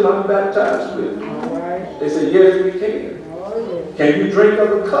baptism I'm baptized with? They said, yes, we can. Can you drink of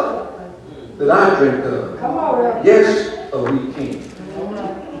the cup that I drink of? Yes, we can.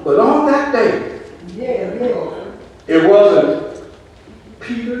 But on that day, it wasn't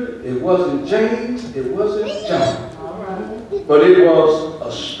Peter, it wasn't James, it wasn't John, but it was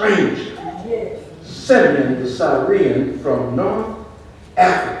a stranger, Simeon the Cyrene from North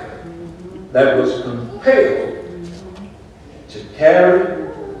Africa, that was compelled to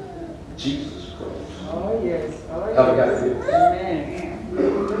carry Jesus' cross. How we got to do it?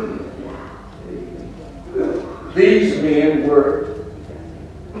 These men were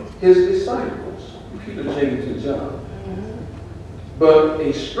his disciples, Peter, James, and John. But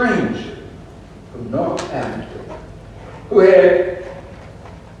a stranger from North Africa who had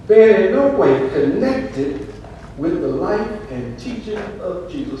been in no way connected with the life and teaching of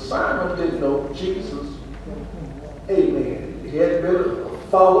Jesus. Simon didn't know Jesus. Amen. He hadn't been a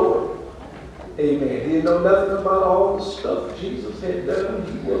follower. Amen. He didn't know nothing about all the stuff Jesus had done.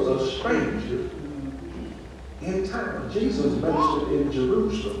 He was a stranger in town. Jesus ministered in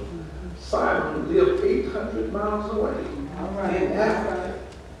Jerusalem. Simon lived 800 miles away in Africa.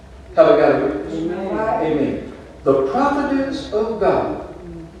 Have I got it? Amen. The providence of God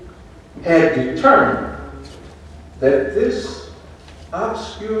had determined that this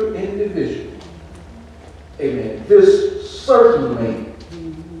obscure individual, amen, this certain man,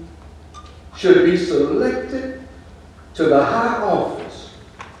 should be selected to the high office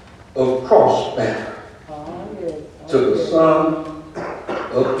of cross-bearer to the Son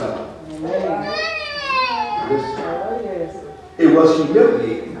of God. Listen, it was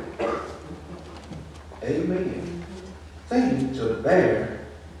humiliating, amen, thing to bear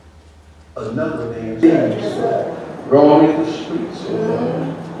another man's sins, roaming the streets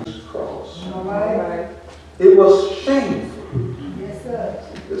of his cross. It was shameful.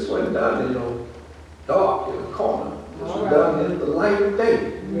 This wasn't done in no dark in a corner. This was done in the light of day.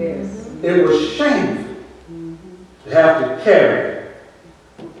 It was shameful to have to carry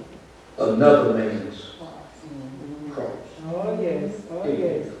another man's cross.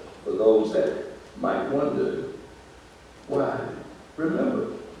 For those that might wonder why,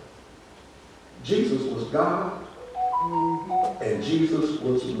 remember, Jesus was God and Jesus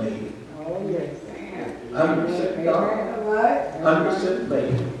was man. 100% God, 100%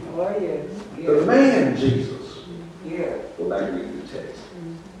 man. The man Jesus, go back and read the text,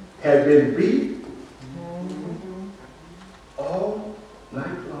 had been beat all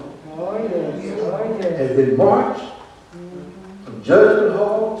night long. Had been marched from judgment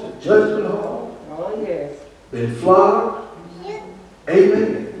hall to judgment hall. Been flogged.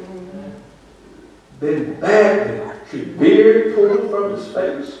 Amen. Been badly, his beard pulled from his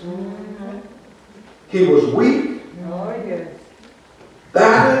face. He was weak,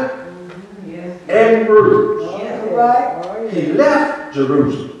 battered, and bruised. He left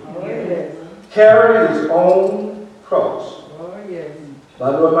Jerusalem, carrying his own cross.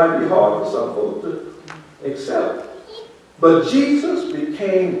 I know it might be hard for some folks to accept. But Jesus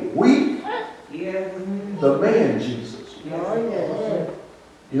became weak. The man Jesus.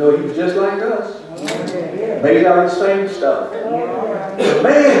 You know, he was just like us. Made out of the same stuff. The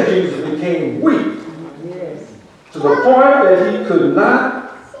man Jesus became weak to the point that he could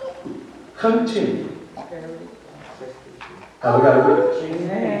not continue. Have we got a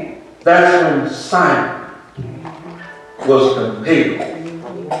witness? That's when Simon was compelled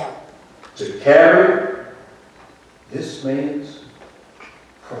to carry this man's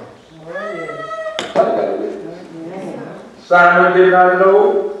cross. Have we got a witness? Simon did not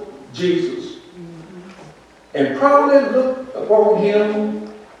know Jesus and probably looked upon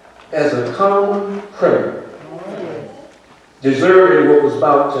him as a common criminal, deserving what was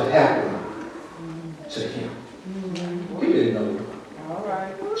about to happen to him. He didn't know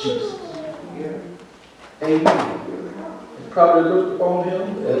Jesus. Amen. He probably looked upon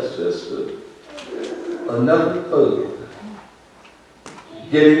him as just another thug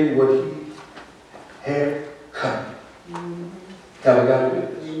getting what he had coming. Have we got a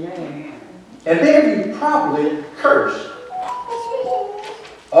witness? And then he probably cursed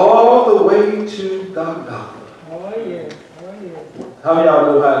all the way to Golgotha. How many of y'all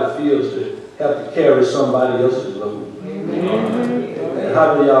know how it feels to have to carry somebody else's load? And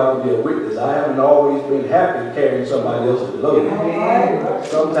how many of y'all can be a witness? I haven't always been happy carrying somebody else's load.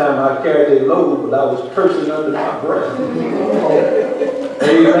 Sometimes I carried their load, but I was cursing under my breath.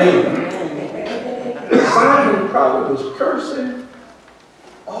 Amen. Simon probably was cursing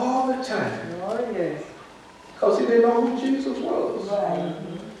all the time. Because he didn't know who Jesus was.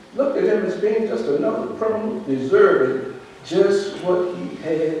 Looked at him as being just another criminal, deserving just what he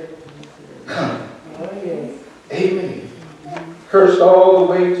had come. Amen. Cursed all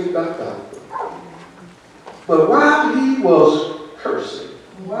the way to Golgotha. But while he was cursing,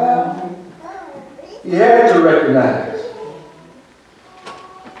 he had to recognize,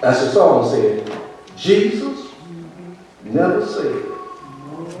 as the song said, Jesus never said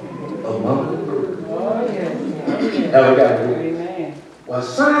among the birds. Have we got it? While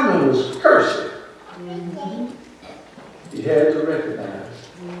Simon was cursing, he had to recognize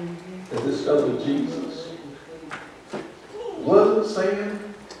that this other Jesus wasn't saying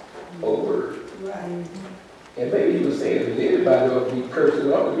a word. And maybe he was saying that anybody ought to be cursing,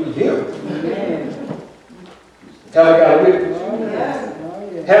 it ought to be him. Have we got a witness?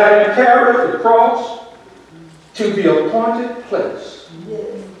 Having carried the cross to the appointed place,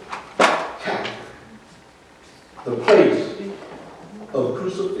 Calvary, the place of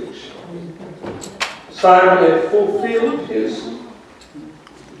crucifixion. Simon had fulfilled his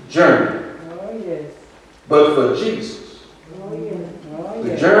journey. But for Jesus,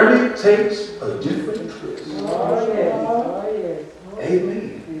 the journey takes a different twist.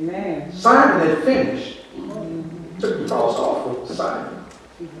 Amen. Simon had finished. Took the cross off of Simon.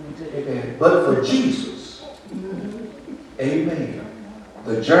 Amen. But for Jesus, amen,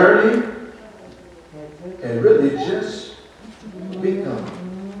 the journey had really just begun.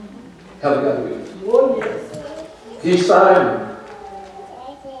 Have we got a witness? He, Simon,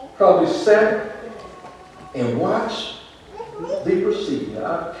 probably sat and watched the proceeding.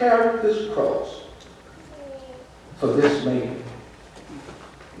 I've carried this cross for this man.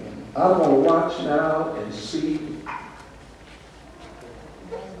 I'm going to watch now and see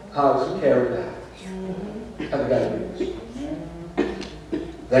how it's carried out. Have we got a witness?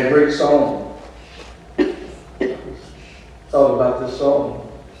 That great song. Thought about this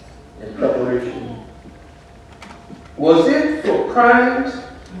song in preparation. Was it for crimes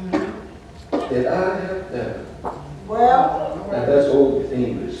that I have done? Well, now that's old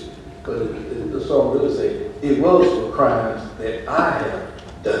English, but the song really says it was for crimes that I have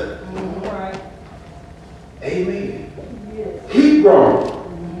done. Amen. He brought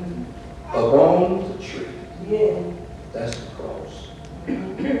upon the tree. That's the cross.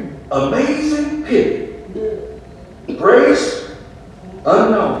 Amazing pity, grace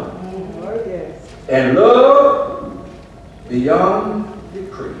unknown, and love beyond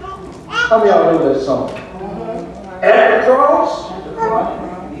decree. How many of y'all know that song? At the cross,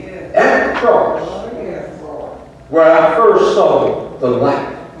 where I first saw the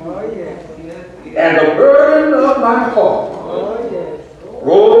light, and the burden of my heart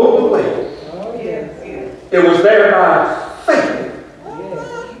rolled away. It was there by faith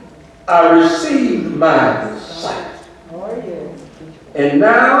I received my sight. And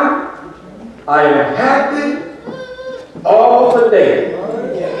now I am happy all the day.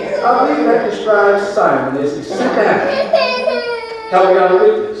 I believe that describes Simon as he sat down. Have we got a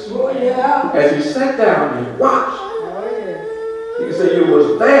witness? As he sat down and watched He said, you was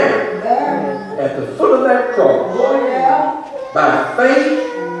there at the foot of that cross. By faith,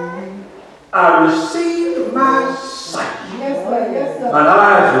 I received my sight. My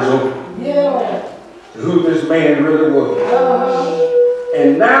eyes was open to who this man really was.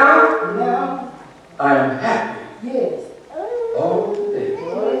 And now I am happy all day.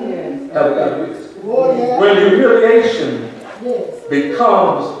 Have I got a witness? When humiliation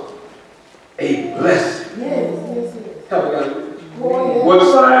becomes a blessing. Have I got a witness? What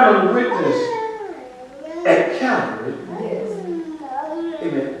Simon witnessed at Calvary,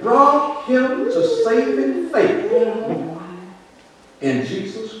 amen, brought him to saving faith in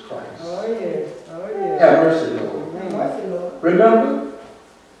Jesus Christ. Have mercy, Lord. Remember,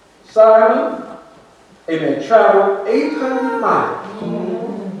 Simon, amen, traveled 800 miles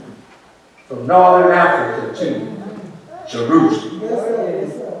from northern Africa to Jerusalem.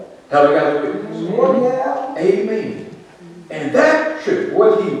 Have I got a witness? Amen. And that trip,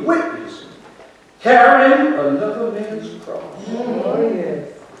 what he witnessed, carrying another man's cross,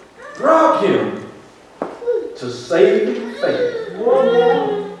 brought him to saving faith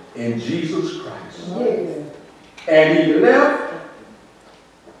in Jesus Christ. And he left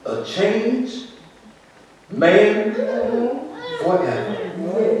a changed man forever.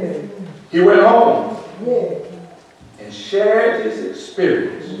 He went home and shared his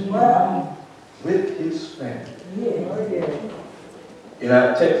experience with his family. In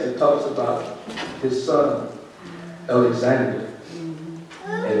our text, it talks about his son Alexander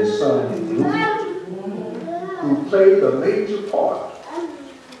and his son Luke, who played a major part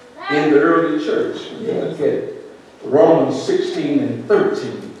in the early church. You look at Romans 16 and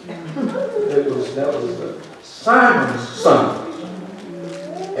 13. That was Simon's son.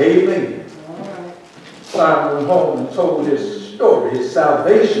 Amen. Simon went home and told his story, his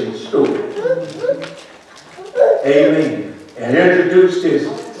salvation story. Amen. And introduced his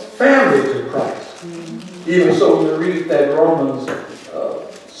family to Christ. Even so, you read that Romans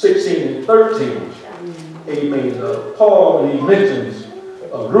 16 and 13. Amen. Paul, when he mentions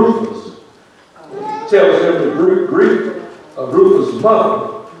Rufus, tells him the Greek of Rufus'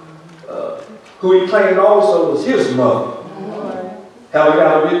 mother, who he claimed also was his mother. Have I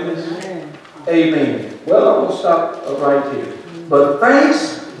got a witness? Amen. Well, I'm going to stop right here. But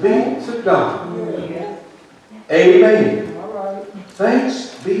thanks be to God. Amen.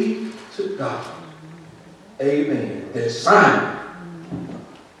 Thanks be to God. Amen. That Simon,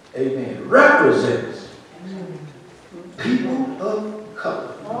 amen, represents people of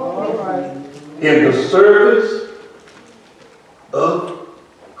color in the service of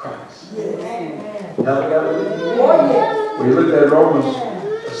Christ. Have I got a witness? When you look at Romans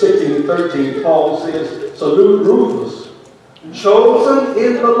 16 and 13, Paul says, salute Rufus, chosen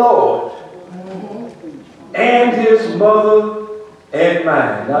in the Lord, and his mother and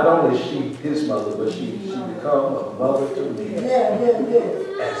mine. Not only is she his mother, but she become a mother to me.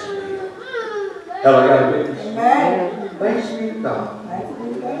 As well. Have I got a witness? Thanks be to God.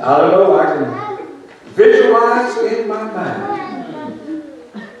 I don't know, I can visualize in my mind.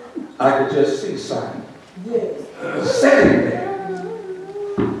 I could just see Simon sitting there,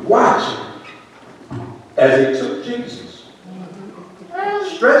 watching as he took Jesus,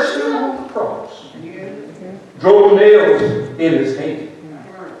 stretched him on the cross, drove nails in his hand,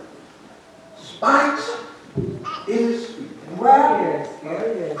 spikes in his feet,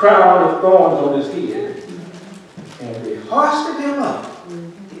 crown of thorns on his head, and they hoisted him up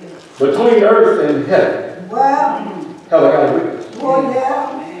between earth and heaven. Have I got a witness?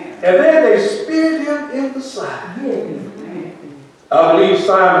 And then they speared him in the side. I believe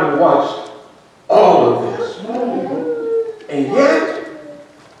Simon watched all of this. And yet,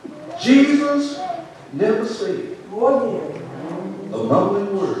 Jesus never said a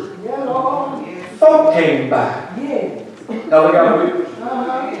mumbling word. Folk came by. Now they got a witness.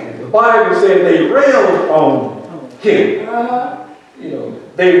 The Bible said they railed on him. You know,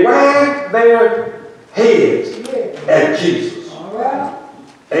 they wagged their heads at Jesus.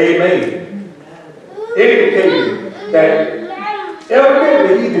 Amen. Indicating that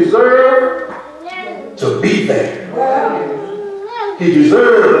evidently he deserved to be there. He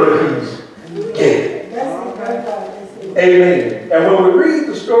deserved what he's getting. Amen. And when we read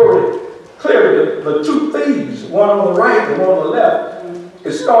the story clearly, the two thieves, one on the right and one on the left,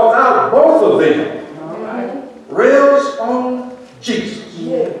 it starts out both of them rails on Jesus.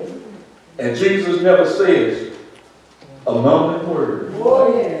 And Jesus never says a mumbling word.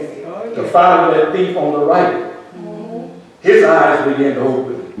 To find that thief on the right, his eyes began to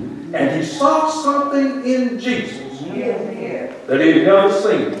open. And he saw something in Jesus that he had never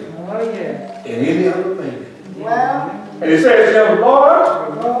seen in any other man. And he says to him,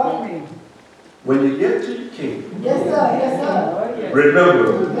 Lord, when you get to your kingdom,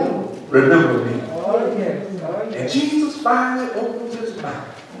 remember me. And Jesus finally opens his mouth.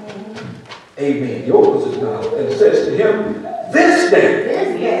 Amen. He opens his mouth and says to him, this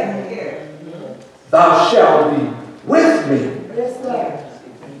day thou shalt be with me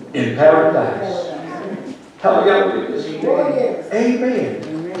in paradise. Hallelujah. Amen.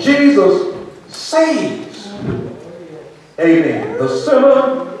 Jesus saves. Amen. The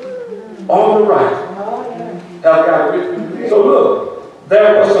sinner on the right. Hallelujah. So look,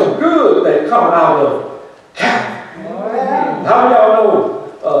 there was some good that come out of Calvary. How many of y'all know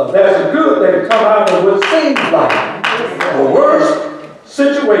there's some good that come out of what seems like the worst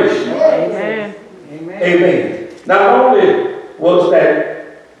situation? Amen. Amen. Not only was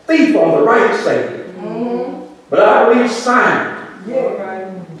that thief on the right saved, but I believe Simon,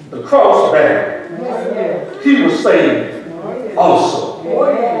 the cross bearer, he was saved also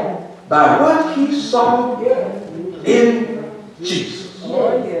by what he saw in Jesus. Have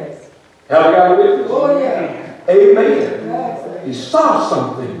you got a witness? Amen. He saw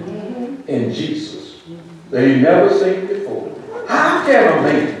something in Jesus that he never seen before. How can a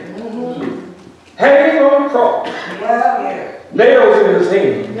man hanging on the cross, nails in his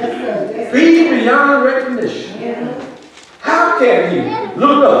hand, beaten beyond recognition, how can he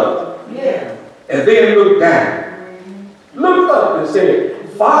look up and then look down? Look up and say,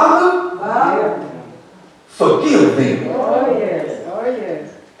 Father, forgive them.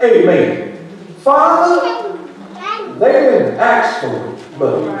 Amen. Father, they didn't ask for it,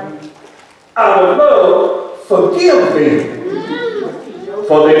 but out of love, forgive them,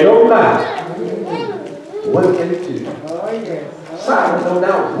 for they know not what can it do. Simon no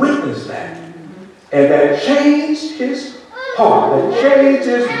doubt witnessed that, and that changed his heart, that changed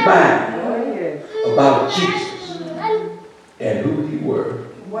his mind about Jesus and who he were.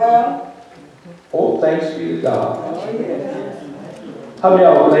 Oh, thanks be to God. How many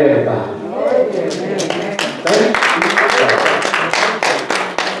of y'all are glad about it? Thanks be to God.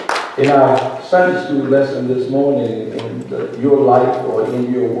 In our Sunday school lesson this morning, in your life or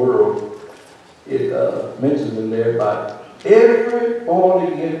in your world, it mentions in there about every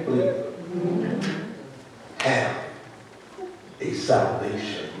born-again believer have a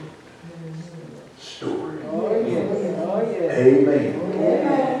salvation story. Amen.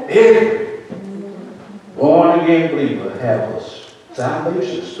 Every born-again believer have a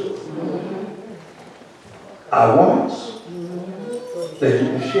salvation story. I once that you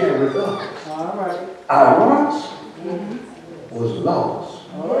can share with others. I once was lost,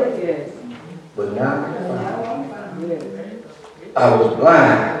 but now I'm found. I was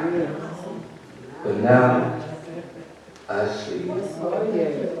blind, but now I see.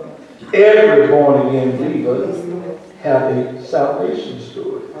 Every born-again believer have a salvation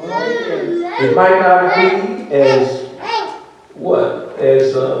story. It might not be as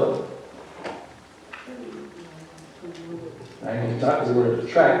I ain't not the word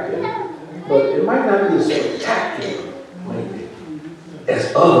attractive, but it might not be as spectacular, maybe,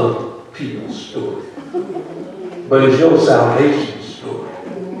 as other people's story. But it's your salvation story.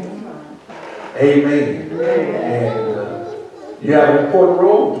 Amen. And you have an important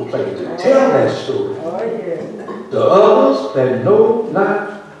role to play to tell that story to others that know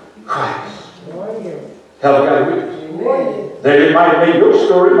not Christ. Have I got a witness? That it might make your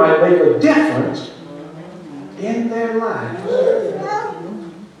story might make a difference in their lives.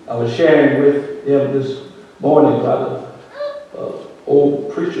 I was sharing with them this morning about an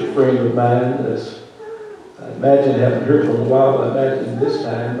old preacher friend of mine. I imagine, haven't heard from a while, but I imagine this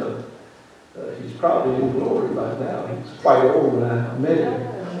time he's probably in glory by now. He's quite old when I met him.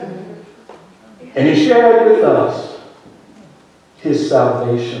 And he shared with us his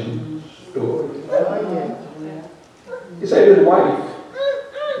salvation story. He said his wife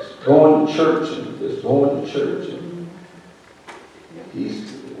is going to church and just going to church. And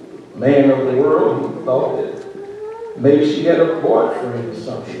he's a man of the world. He thought that maybe she had a boyfriend or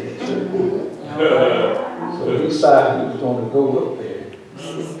something. So he decided he was going to go up there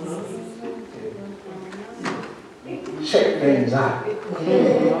and check things out.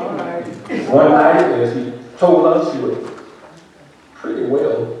 One night, as he told us, he was pretty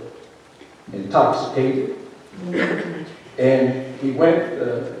well intoxicated. And he went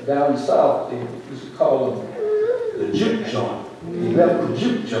down south. They used to call them the juke joint. He left the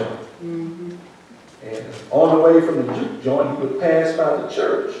juke joint. And on the way from the juke joint, he would pass by the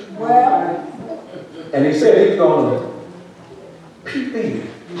church. And he said he's going to peep in.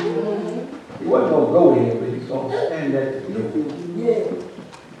 He wasn't going to go in, but he's going to stand at the door.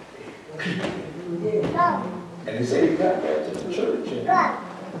 Peep in. And he said he got back to the church and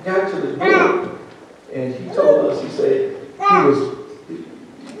got to the door. And he told us, he said, he was,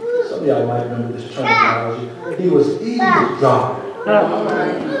 some of y'all might remember this terminology, he was eavesdropping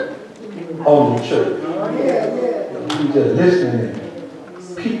on the church. He was just listening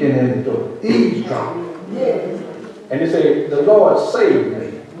and peeking in the door, eavesdropping. And he said, the Lord saved me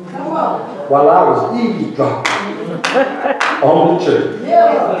while I was eavesdropping on the church.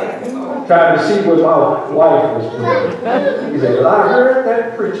 Trying to see what my wife was doing. He said, well, I heard that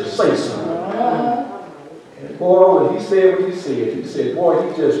preacher say something. And boy, when he said what he said, boy,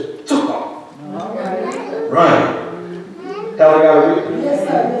 he just took off. Right. How I got a witness.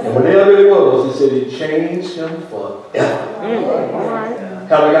 And whatever it was, he said it changed him forever.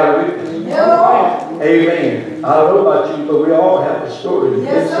 How I got a witness. Amen. I don't know about you, but we all have a story. We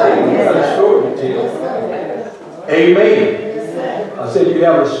got a story to tell. Amen. I said you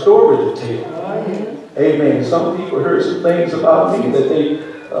have a story to tell. Amen. Some people heard some things about me that they,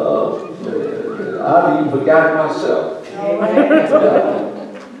 I've even forgotten myself.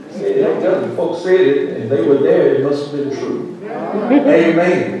 Folks said it, and they were there. It must have been true.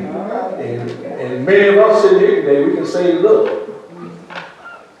 Amen. And many of us in here today, we can say, look,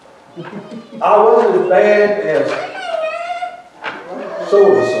 I wasn't as bad as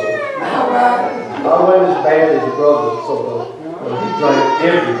so-and-so. I wasn't as bad as brother so-and-so. He drank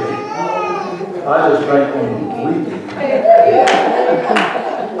every day. I just drank on the weekend.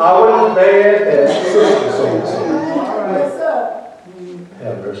 I wasn't as bad as sister so-and-so.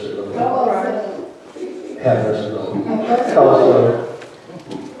 Have mercy, Lord. Have mercy, Lord. Because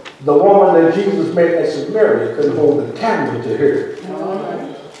the woman that Jesus met at Samaria couldn't hold the candle to her.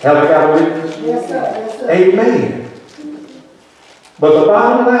 Have I got a witness? Yes, sir. Yes, sir. Amen. But the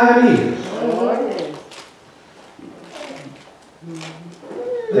bottom line is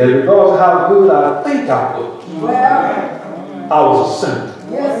that because of how good I think I was, I was a sinner.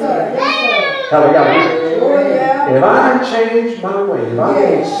 Yes, sir. Yes, sir. Have I got a witness? Oh, yeah. And if I didn't change my way, if I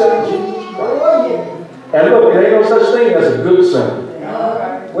didn't accept Jesus Christ, Oh, yeah. and look, there ain't no such thing as a good sinner.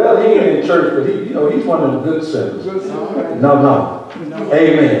 Well, he ain't in church, but he's one of them good sinners. No.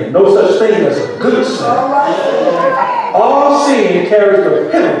 Amen. No such thing as a good sinner. All sin carries the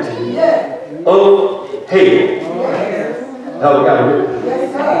penalty of hell. Now we got to read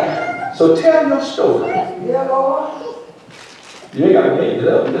it. So tell your story. You ain't got to make it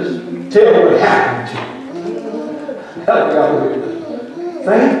up. Just tell what happened to you. Now we got to read it.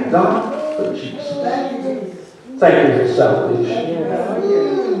 Thank God for Jesus. Thank you for salvation.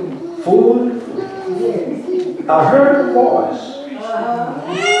 Full and free. I heard the voice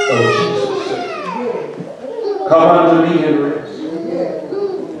of Jesus say, come unto me and rest.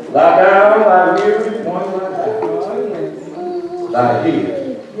 Lie down, thy weary one, lie down. Thy head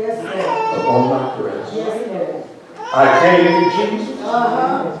upon my breast. I came to Jesus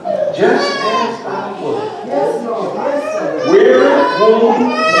just as I was. Weary, worn,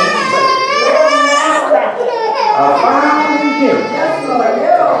 and sick. I found in him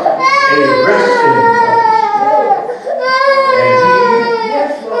a resting place. And he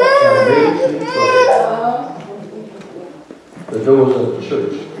has made me glad. The doors of the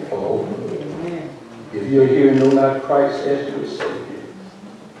church are open. If you're here and know not Christ as your Savior,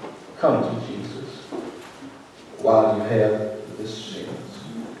 come to Jesus while you have this chance.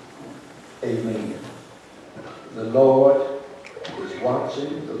 Amen. The Lord is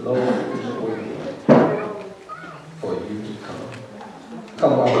watching. The Lord is waiting for you to come.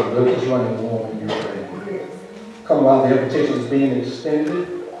 Come while the blood is running warm in your brain. Come while the invitation is being extended.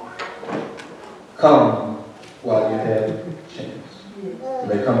 Come while you have a chance. You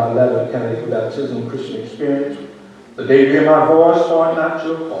may come by letter of candidate for baptism, Christian experience. The day you hear my voice, harden not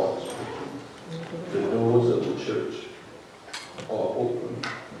your hearts. The doors of the church are open.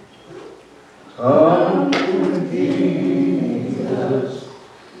 Come to Jesus.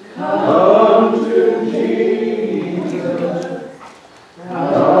 Come to Jesus.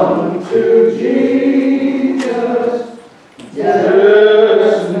 Come to Jesus.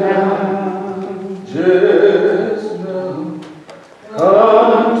 Just now. Just now.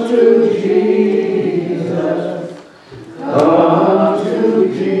 Come to Jesus. Come to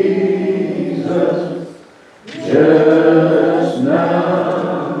Jesus. Just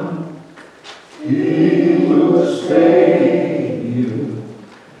now. He will save you.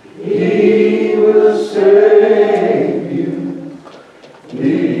 He will save you.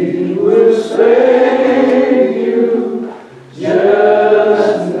 He will save you.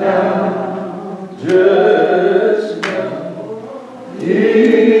 Just now. Just now. He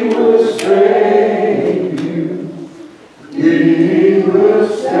will save you. He will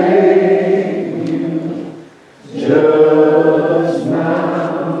save you.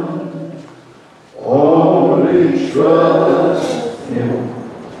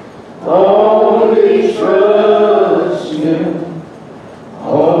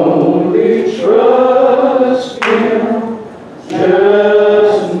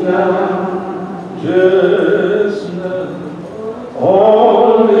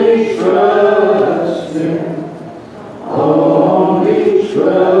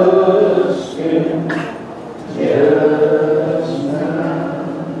 trust Him just now.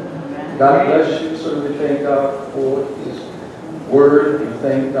 God bless you. So we thank God for His Word. We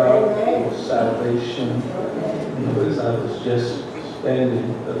thank God for salvation. You know, as I was just standing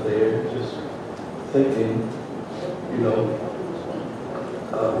up there, just thinking, you know,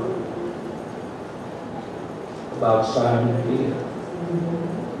 about Simon Peter.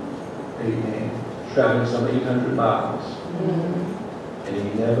 Amen. Traveling some 800 miles. And he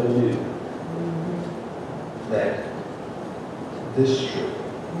never knew that this trip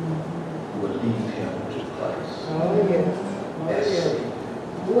would lead him to Christ. As Savior.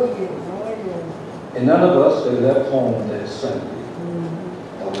 And none of us that left home that Sunday,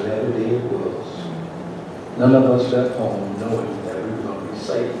 or whatever day it was, none of us left home knowing that we were going to be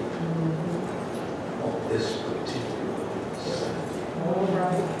saved on this particular Sunday.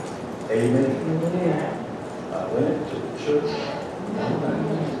 Amen. I went to the church one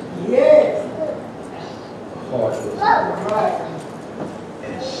night. Yes. My heart was right.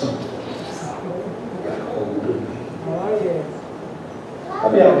 And something got a hold of me. I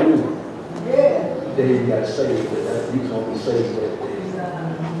mean, I knew the day you got saved, that you was going to be saved that day.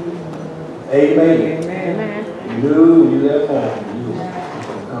 Amen. Amen. You knew when you left home, you was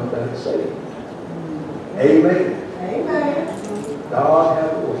going to come back saved. Amen. Amen. God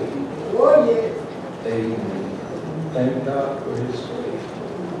have a way. Oh, yes. Amen. Thank God for His way.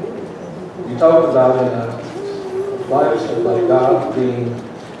 We talked about in our Bible study about God being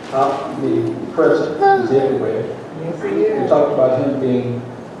present. He's everywhere. Yes, He is. We talked about Him being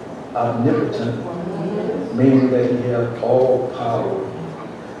omnipotent, meaning that He has all power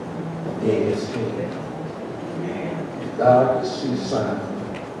in His hand. God could see Simon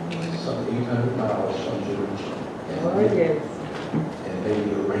some 800 miles from Jerusalem and made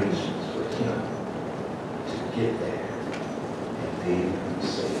arrangements for him to get there and then be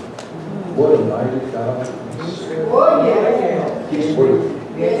saved. What a mighty God we serve. He's worthy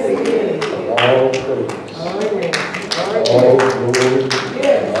of all praise, all glory,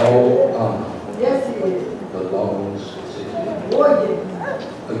 and all honor belongs to Him.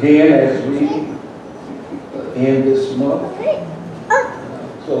 Again, as we end this month,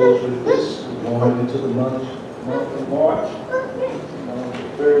 close with this, we're going into the month of March. The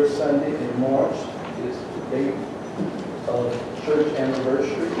third Sunday in March is the date of church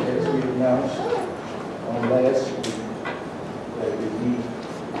anniversary, as we announced on last week, that we need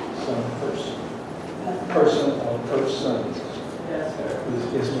some person on first Sundays. Yes, sir.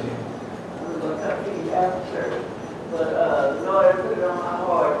 Yes, ma'am. I'm going to come to you after church. But the Lord put it on my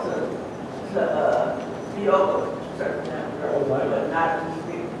heart to be open to church anniversary, but not to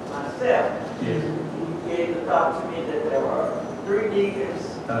speak myself. Yes. He gave the thought to me that there were 3 deacons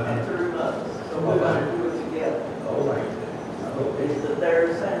and 3 mothers. So we're going to do it together. All right. Okay. It's the third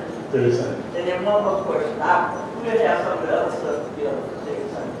Sunday. Third Sunday. And then one more question. We'll have some of the other stuff together for the third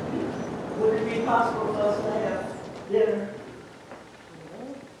Sunday. Would it be possible for us to have dinner?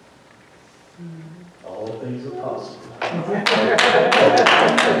 All things are possible.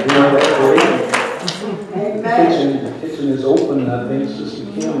 The kitchen is open. I think Sister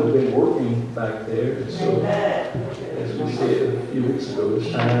Kim has been working back there. And so, as we said a few weeks ago, it's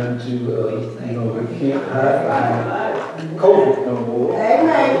time to, we can't hide behind COVID no more.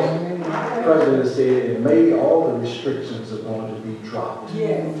 The President said in May all the restrictions are going to be dropped.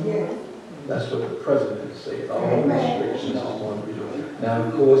 That's what the President said. All restrictions are going to be dropped. Now,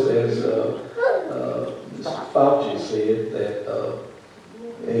 of course, as Mr. Fauci said that,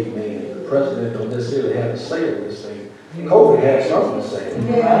 amen, the President don't necessarily have to say on this thing. COVID has something to say.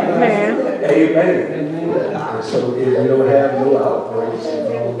 Amen. Amen. So if we don't have no outbreaks and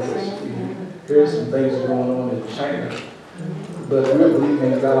all this, here's some things going on in China. But we're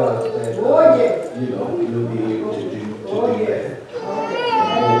believing in God that, you'll be able to do that.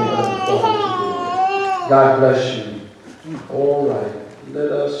 God bless you. All right.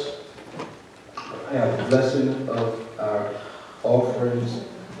 Let us have the blessing of our offerings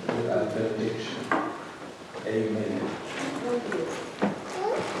with our benediction. Amen.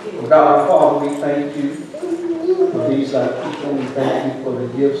 Well, God, Father, we thank you for these our people. We thank you for the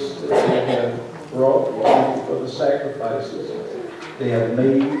gifts that they have brought. We thank you for the sacrifices they have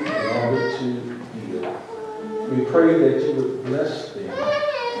made in order to give. We pray that you would bless them, oh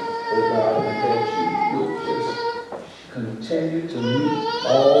God, and that you would just continue to meet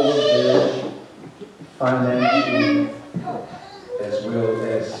all of their financial as well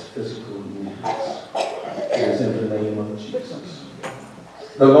as physical needs. It is in the name of Jesus.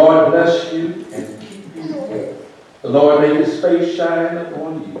 The Lord bless you and keep you. The Lord make His face shine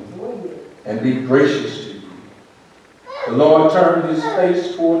upon you and be gracious to you. The The Lord turn his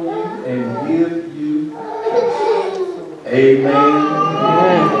face toward you and give you peace. Amen.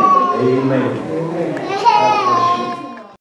 Amen. Amen.